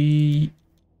 Maybe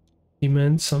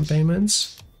demand some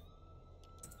payments?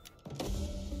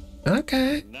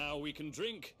 Okay. Now we can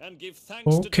drink and give thanks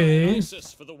to Okay.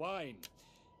 Dionysus for the wine.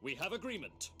 We have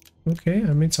agreement. Okay,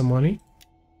 I made some money.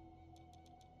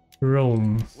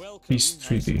 Rome. Welcome, Peace I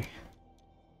treaty.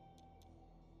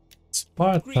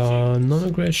 Sparta.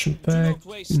 Non-aggression pact?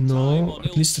 No.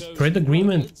 At least a trade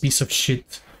agreement, piece of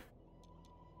shit.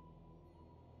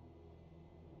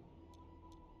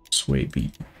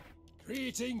 Swaby.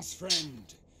 Greetings, friend.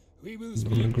 We will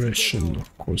Non-aggression, together.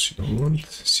 of course you don't want.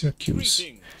 Syracuse.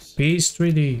 Greetings. Peace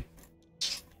treaty.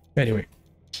 Anyway.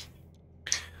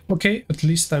 Okay, at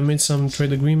least I made some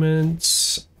trade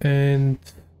agreements and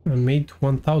I made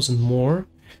 1000 more.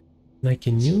 And I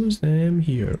can use them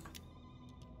here.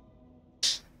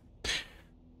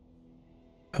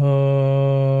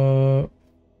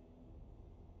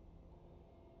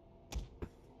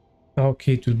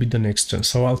 Okay, it will be the next turn,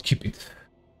 so I'll keep it.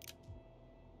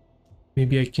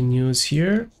 Maybe I can use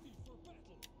here.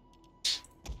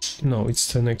 No,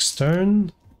 it's the next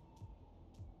turn.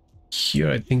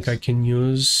 Here I think I can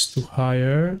use to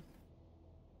hire.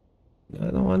 I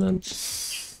don't wanna...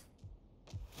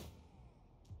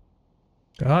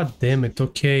 God damn it,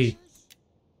 okay.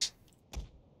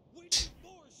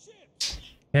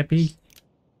 Happy?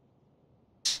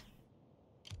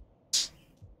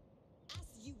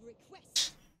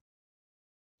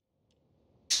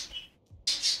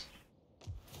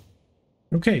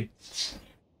 Okay.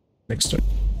 Next turn.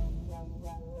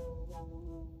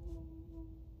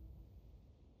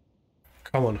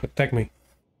 Come on, attack me.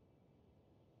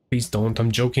 Please don't,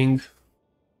 I'm joking.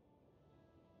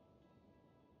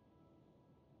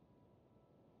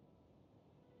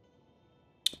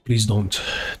 Please don't.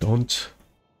 Don't.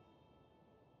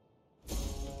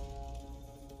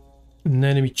 An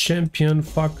enemy champion,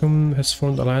 fuck 'em, has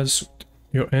formed alliance with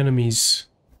your enemies.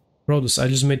 Rhodos, I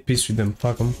just made peace with them,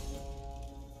 fuck 'em.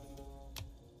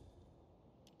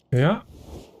 Yeah.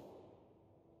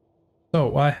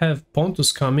 So I have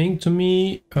Pontus coming to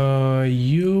me.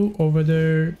 You over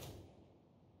there.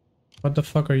 What the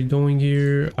fuck are you doing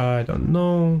here? I don't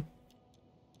know.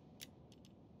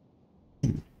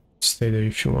 Stay there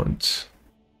if you want.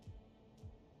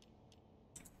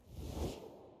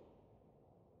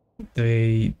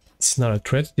 It's not a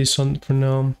threat, this one for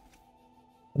now.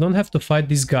 I don't have to fight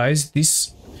these guys.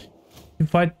 You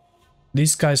fight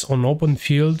these guys on open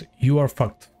field, you are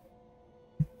fucked.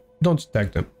 Don't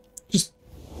attack them. Just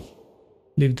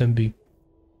leave them be.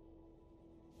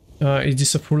 Is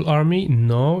this a full army?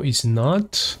 No, it's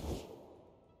not.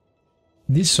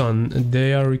 This one,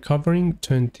 they are recovering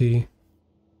 20.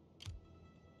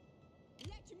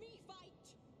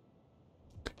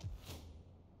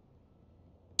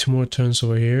 Two more turns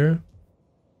over here.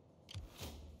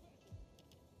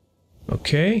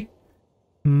 Okay.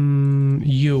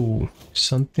 You.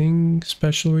 Something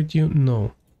special with you?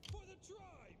 No.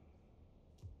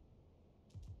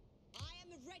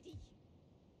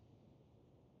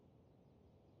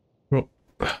 Bro.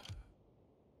 I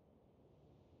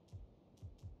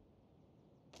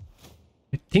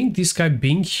think this guy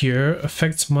being here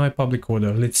affects my public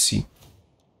order. Let's see.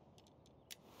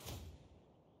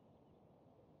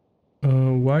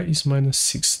 Why is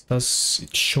 -6? Does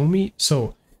it show me?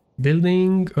 So,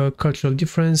 building, cultural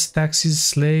difference, taxes,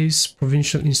 slaves,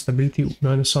 provincial instability,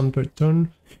 -1 per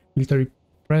turn, military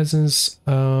presence.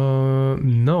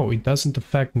 No, it doesn't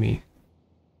affect me.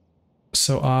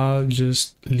 So I'll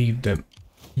just leave them.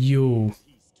 You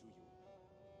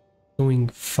doing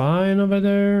fine over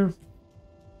there?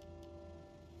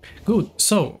 Good.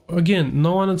 So again,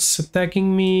 no one is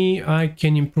attacking me. I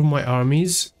can improve my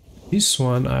armies. This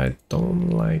one, I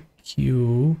don't like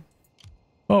you.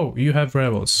 Oh, you have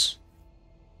rebels.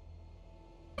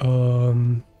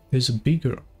 There's a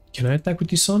bigger. Can I attack with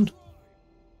this one?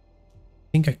 I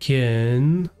think I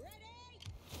can.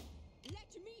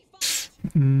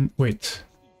 Wait.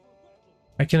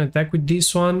 I can attack with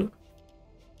this one.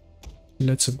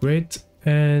 Let's upgrade.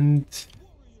 And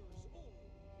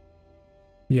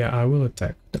yeah, I will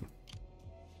attack them.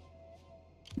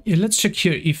 Yeah, let's check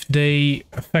here if they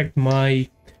affect my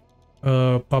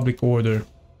public order.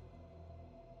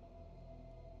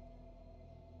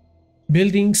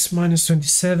 Buildings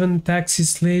 -27, taxes,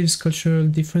 slaves, cultural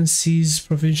differences,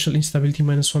 provincial instability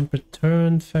 -1 per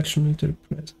turn, faction military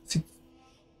presence. It's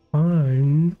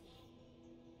fine.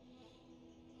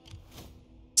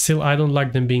 Still, I don't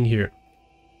like them being here.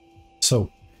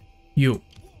 So, you.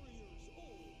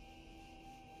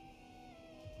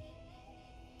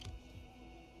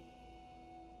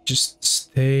 Just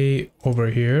stay over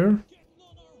here.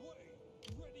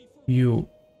 You.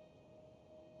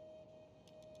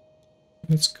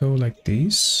 Let's go like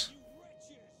this.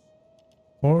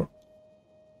 Or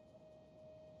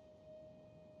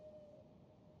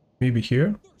maybe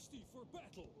here.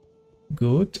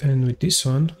 Good. And with this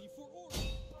one.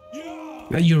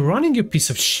 Now you're running, you piece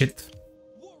of shit.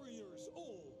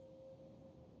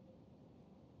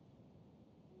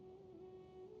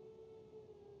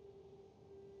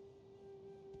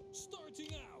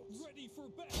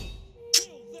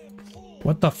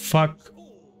 What the fuck?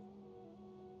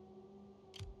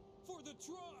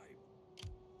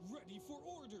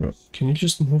 Bro, can you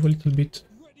just move a little bit?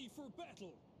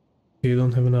 You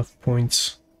don't have enough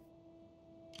points.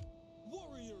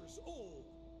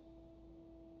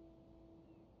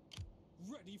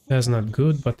 That's not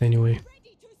good, but anyway.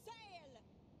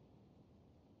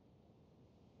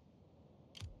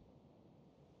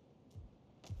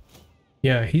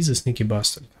 Yeah, he's a sneaky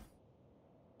bastard.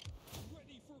 At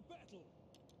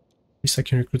least I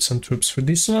can recruit some troops for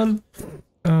this one.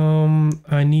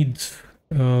 I need...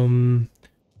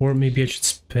 or maybe I should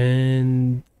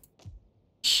spend...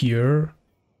 here.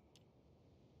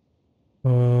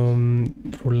 For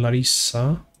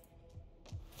Larissa.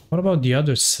 What about the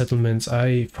other settlements?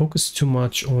 I focus too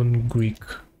much on Greek.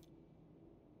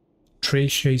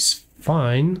 Thracia is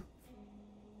fine.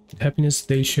 Happiness,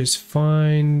 Dacia is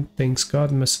fine. Thanks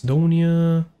God.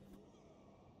 Macedonia.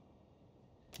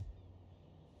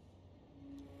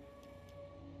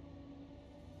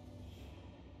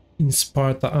 In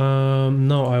Sparta.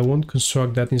 No, I won't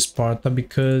construct that in Sparta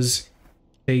because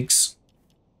it takes...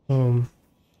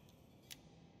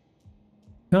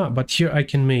 but here I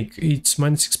can make it's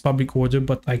 -6 public order,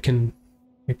 but I can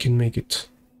make it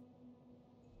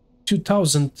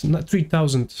 2000, not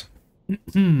 3000.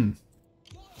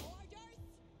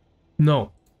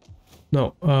 No,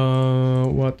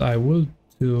 what I will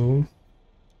do...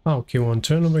 Oh, okay, one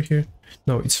turn over here.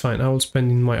 No, it's fine. I will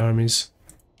spend in my armies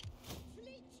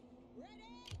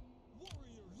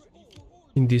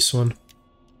in this one.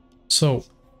 So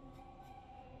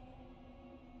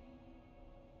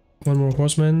one more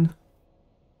horseman,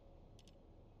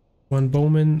 one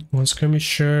bowman, one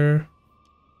skirmisher,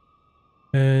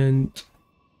 and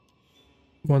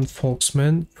one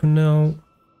folksman for now.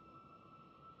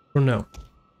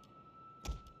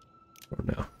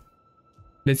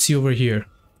 Let's see over here.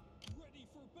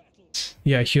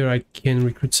 Yeah, here I can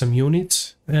recruit some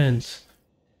units, and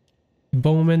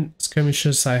bowman,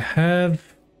 skirmishers I have.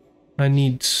 I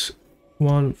need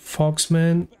one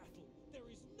folksman.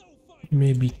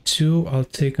 Maybe two. I'll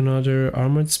take another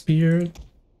armored spear.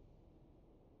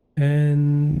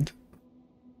 And...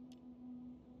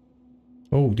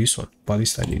 oh, this one.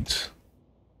 Ballista I need.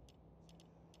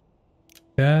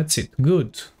 That's it.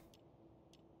 Good.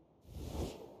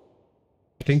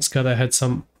 Thanks God I had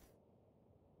some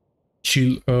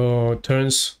chill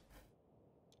turns.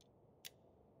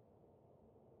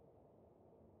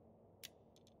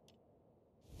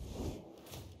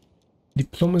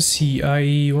 Diplomacy,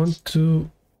 I want to...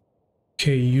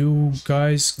 okay, you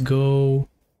guys go...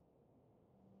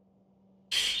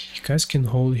 you guys can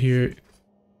hold here.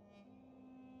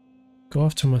 Go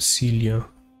after Massilia.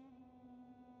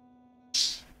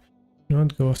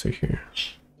 Not go after here.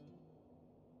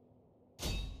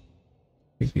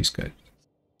 Take these guys.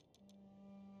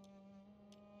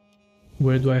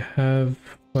 Where do I have,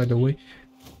 by the way,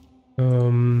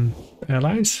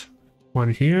 allies?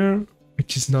 One here,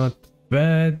 which is not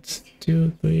bad.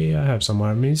 2, 3, I have some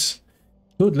armies.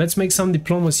 Good, let's make some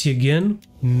diplomacy again.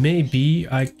 Maybe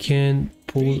I can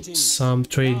pull some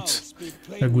trade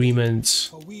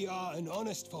agreements.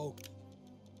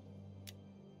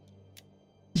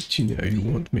 You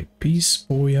won't make peace,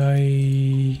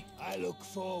 boy.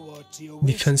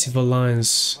 Defensive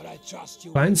alliance.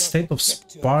 Client state of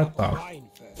Sparta.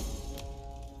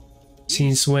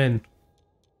 Since when?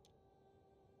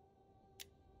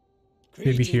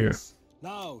 Maybe here.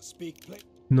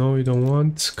 No, you don't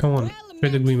want. Come on,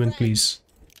 trade agreement, please.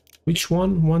 Which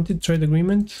one wanted trade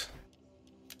agreement?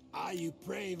 Are you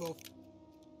brave?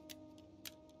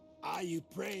 Are you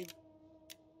brave?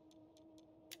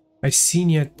 I seen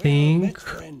you, I think.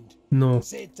 No.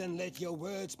 Satan, let your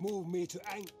words move me to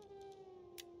anger.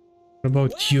 What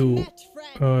about you?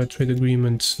 Trade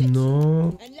agreement?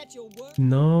 No.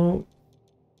 No.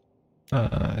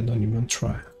 I don't even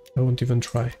try. I won't even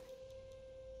try.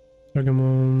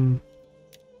 Pergamon.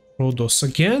 Rhodos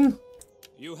again?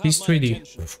 Peace treaty.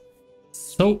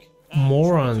 So Speak and try to do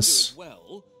morons. it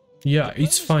well. Yeah,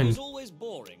 it's Diplomacy fine. is always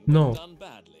boring when No. done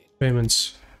badly.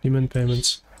 Payments. Demand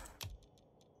payments.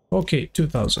 Okay,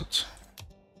 2000.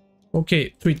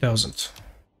 Okay, 3000.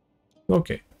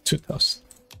 Okay, 2000.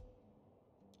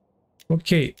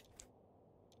 Okay.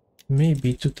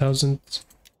 Maybe 2000.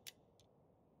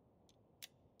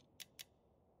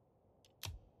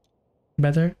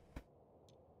 Better?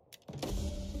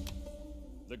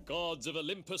 The gods of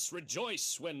Olympus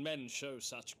rejoice when men show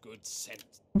such good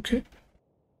sense. Okay.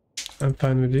 I'm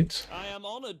fine with it. I am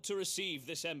honored to receive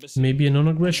this embassy. Maybe a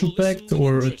non-aggression and will listen pact with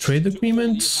or a interest trade to all you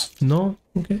agreement? have to No?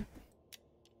 Okay.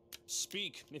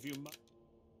 Speak if you must.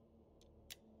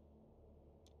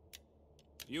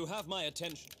 You have my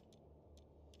attention.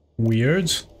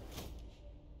 Weird.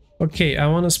 Okay, I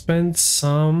want to spend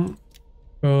some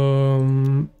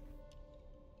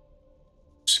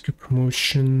secret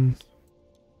promotion.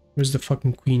 Where's the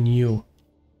fucking queen? You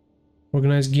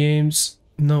organize games.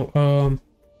 No,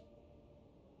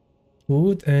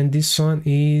 food, and this one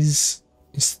is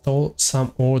install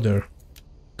some order.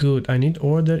 Good. I need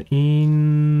order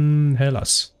in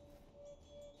Hellas.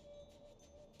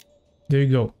 There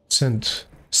you go. Send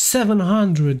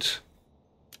 700.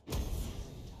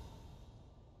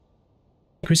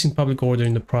 Increasing public order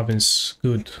in the province.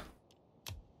 Good.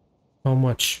 How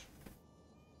much?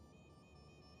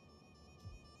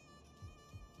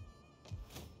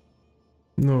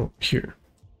 No, here.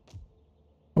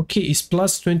 Okay, it's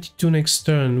plus 22 next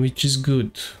turn, which is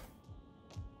good.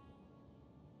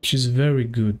 Which is very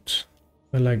good.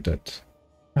 I like that.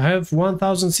 I have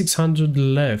 1600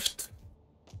 left.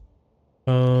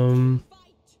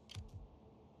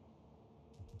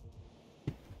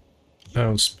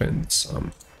 I'll spend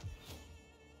some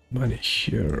money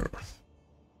here.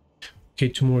 Okay,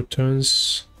 2 more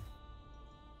turns.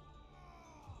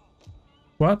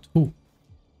 What? Who?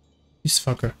 This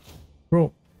fucker.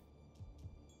 Bro.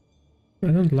 I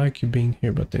don't like you being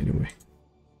here, but anyway.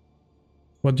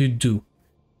 What do you do?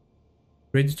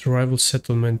 Ready to rival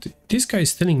settlement. This guy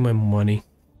is stealing my money.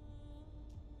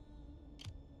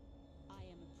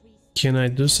 Can I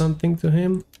do something to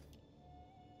him?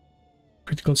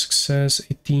 Critical success,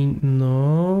 18,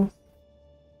 no.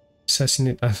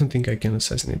 Assassinate, I don't think I can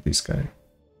assassinate this guy.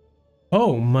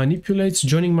 Oh, manipulates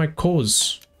joining my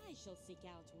cause.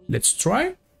 Let's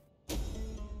try.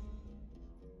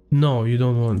 No, you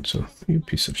don't want to. You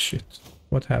piece of shit.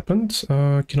 What happened?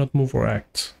 Cannot move or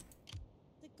act.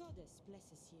 The goddess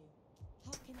blesses you.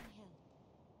 How can I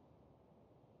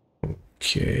help?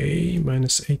 Okay,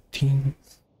 minus 18.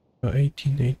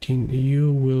 18.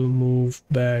 You will move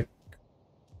back.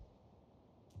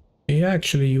 Yeah,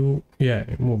 actually you... Yeah,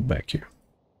 move back here.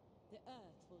 The earth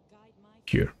will guide my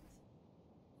Here.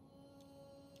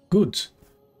 Good.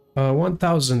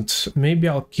 1000. Maybe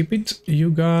I'll keep it. You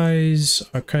guys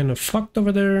are kind of fucked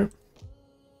over there.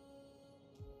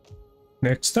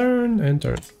 Next turn and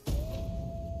turn.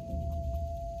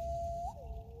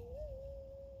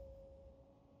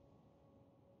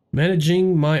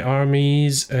 Managing my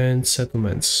armies and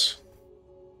settlements.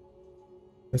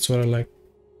 That's what I like.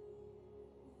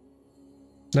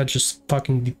 Not just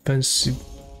fucking defensive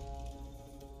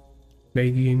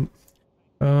play game.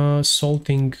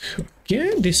 Salting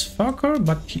again this fucker,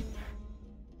 but he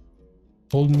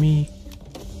told me.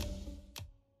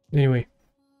 Anyway.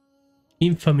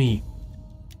 Infamy.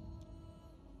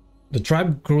 The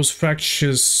tribe grows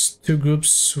fractious. 2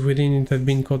 groups within it have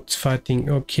been caught fighting.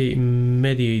 Okay,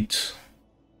 mediate.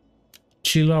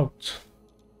 Chill out.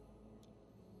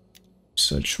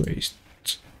 Such waste.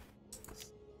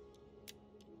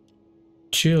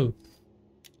 Chill.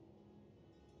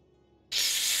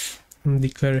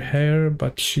 Declare heir,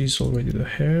 but she's already the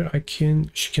heir.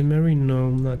 She can marry?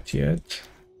 No, not yet.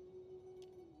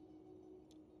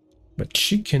 But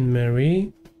she can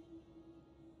marry.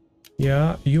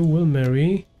 Yeah, you will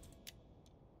marry.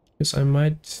 Because I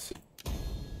might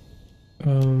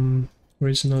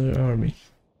raise another army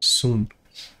soon.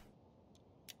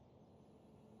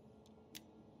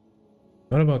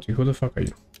 What about you? Who the fuck are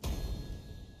you?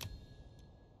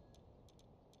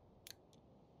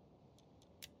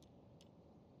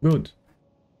 Good.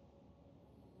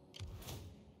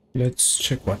 Let's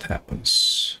check what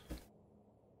happens.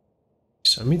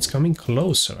 Summit's coming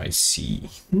closer, I see.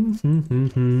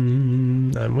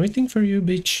 I'm waiting for you,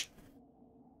 bitch.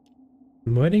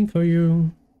 I'm waiting for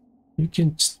you. You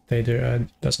can stay there,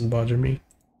 it doesn't bother me.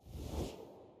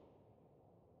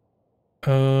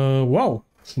 Wow.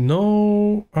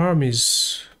 No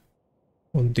armies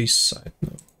on this side,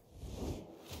 no.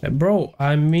 Bro,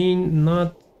 I mean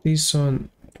not this one.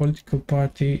 Political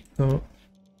party, no.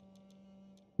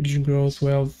 Region growth,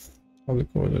 wealth, Public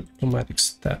order, diplomatic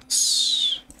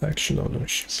status, faction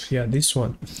ownership. Yeah, this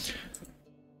one.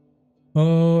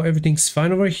 Oh, everything's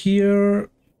fine over here.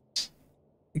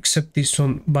 Except this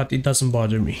one, but it doesn't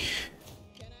bother me.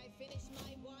 Can I finish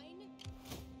my wine?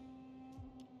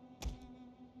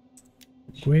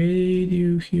 Great,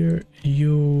 you here.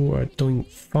 You are doing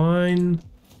fine.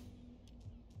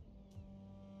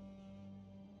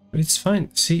 But it's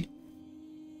fine. See,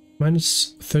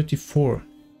 minus 34.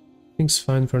 Things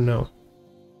fine for now.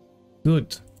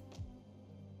 Good.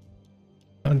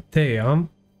 Antea.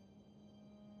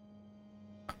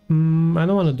 I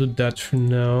don't want to do that for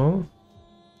now.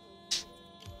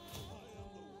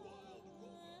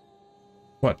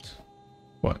 What?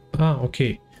 What? Ah,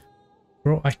 okay.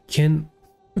 Bro, I can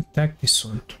attack this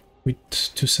one with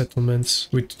 2 settlements,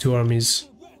 with 2 armies.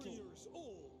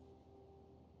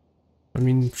 I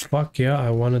mean, fuck yeah,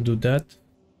 I want to do that.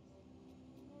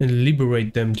 And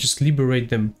liberate them, just liberate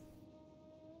them.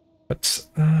 But,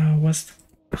 what's...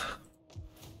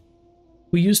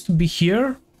 We used to be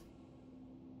here?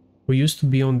 We used to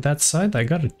be on that side? I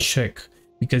gotta check.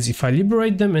 Because if I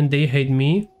liberate them and they hate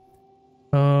me...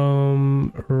 row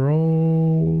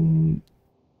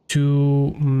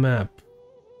to map.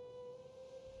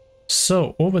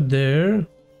 So, over there...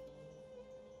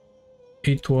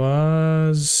 It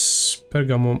was...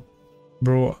 Pergamon.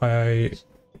 Bro, I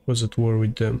was at war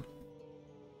with them.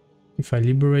 If I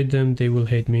liberate them, they will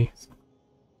hate me.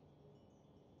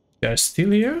 They're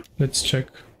still here? Let's check.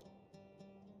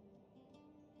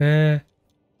 Nah,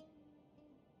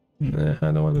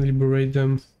 I don't want to liberate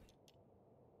them.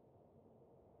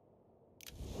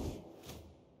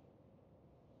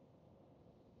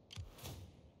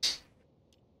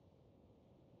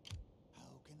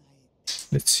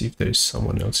 Let's see if there's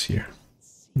someone else here.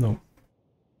 No.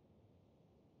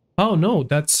 Oh no,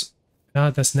 that's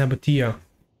Nabatea.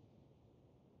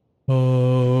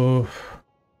 Oh,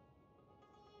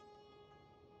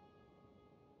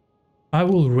 I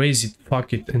will raise it,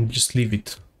 fuck it, and just leave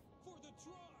it.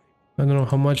 I don't know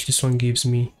how much this one gives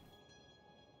me.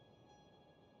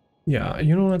 Yeah,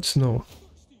 you know what? No.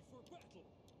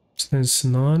 Stands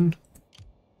none.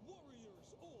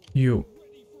 You.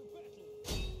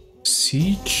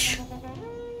 Siege.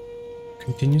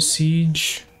 Continue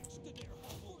siege.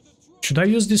 Should I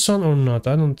use this one or not?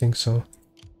 I don't think so.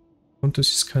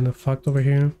 Pontus is kind of fucked over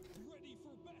here.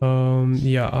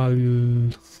 Yeah, I'll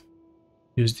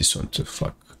use this one to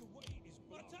fuck.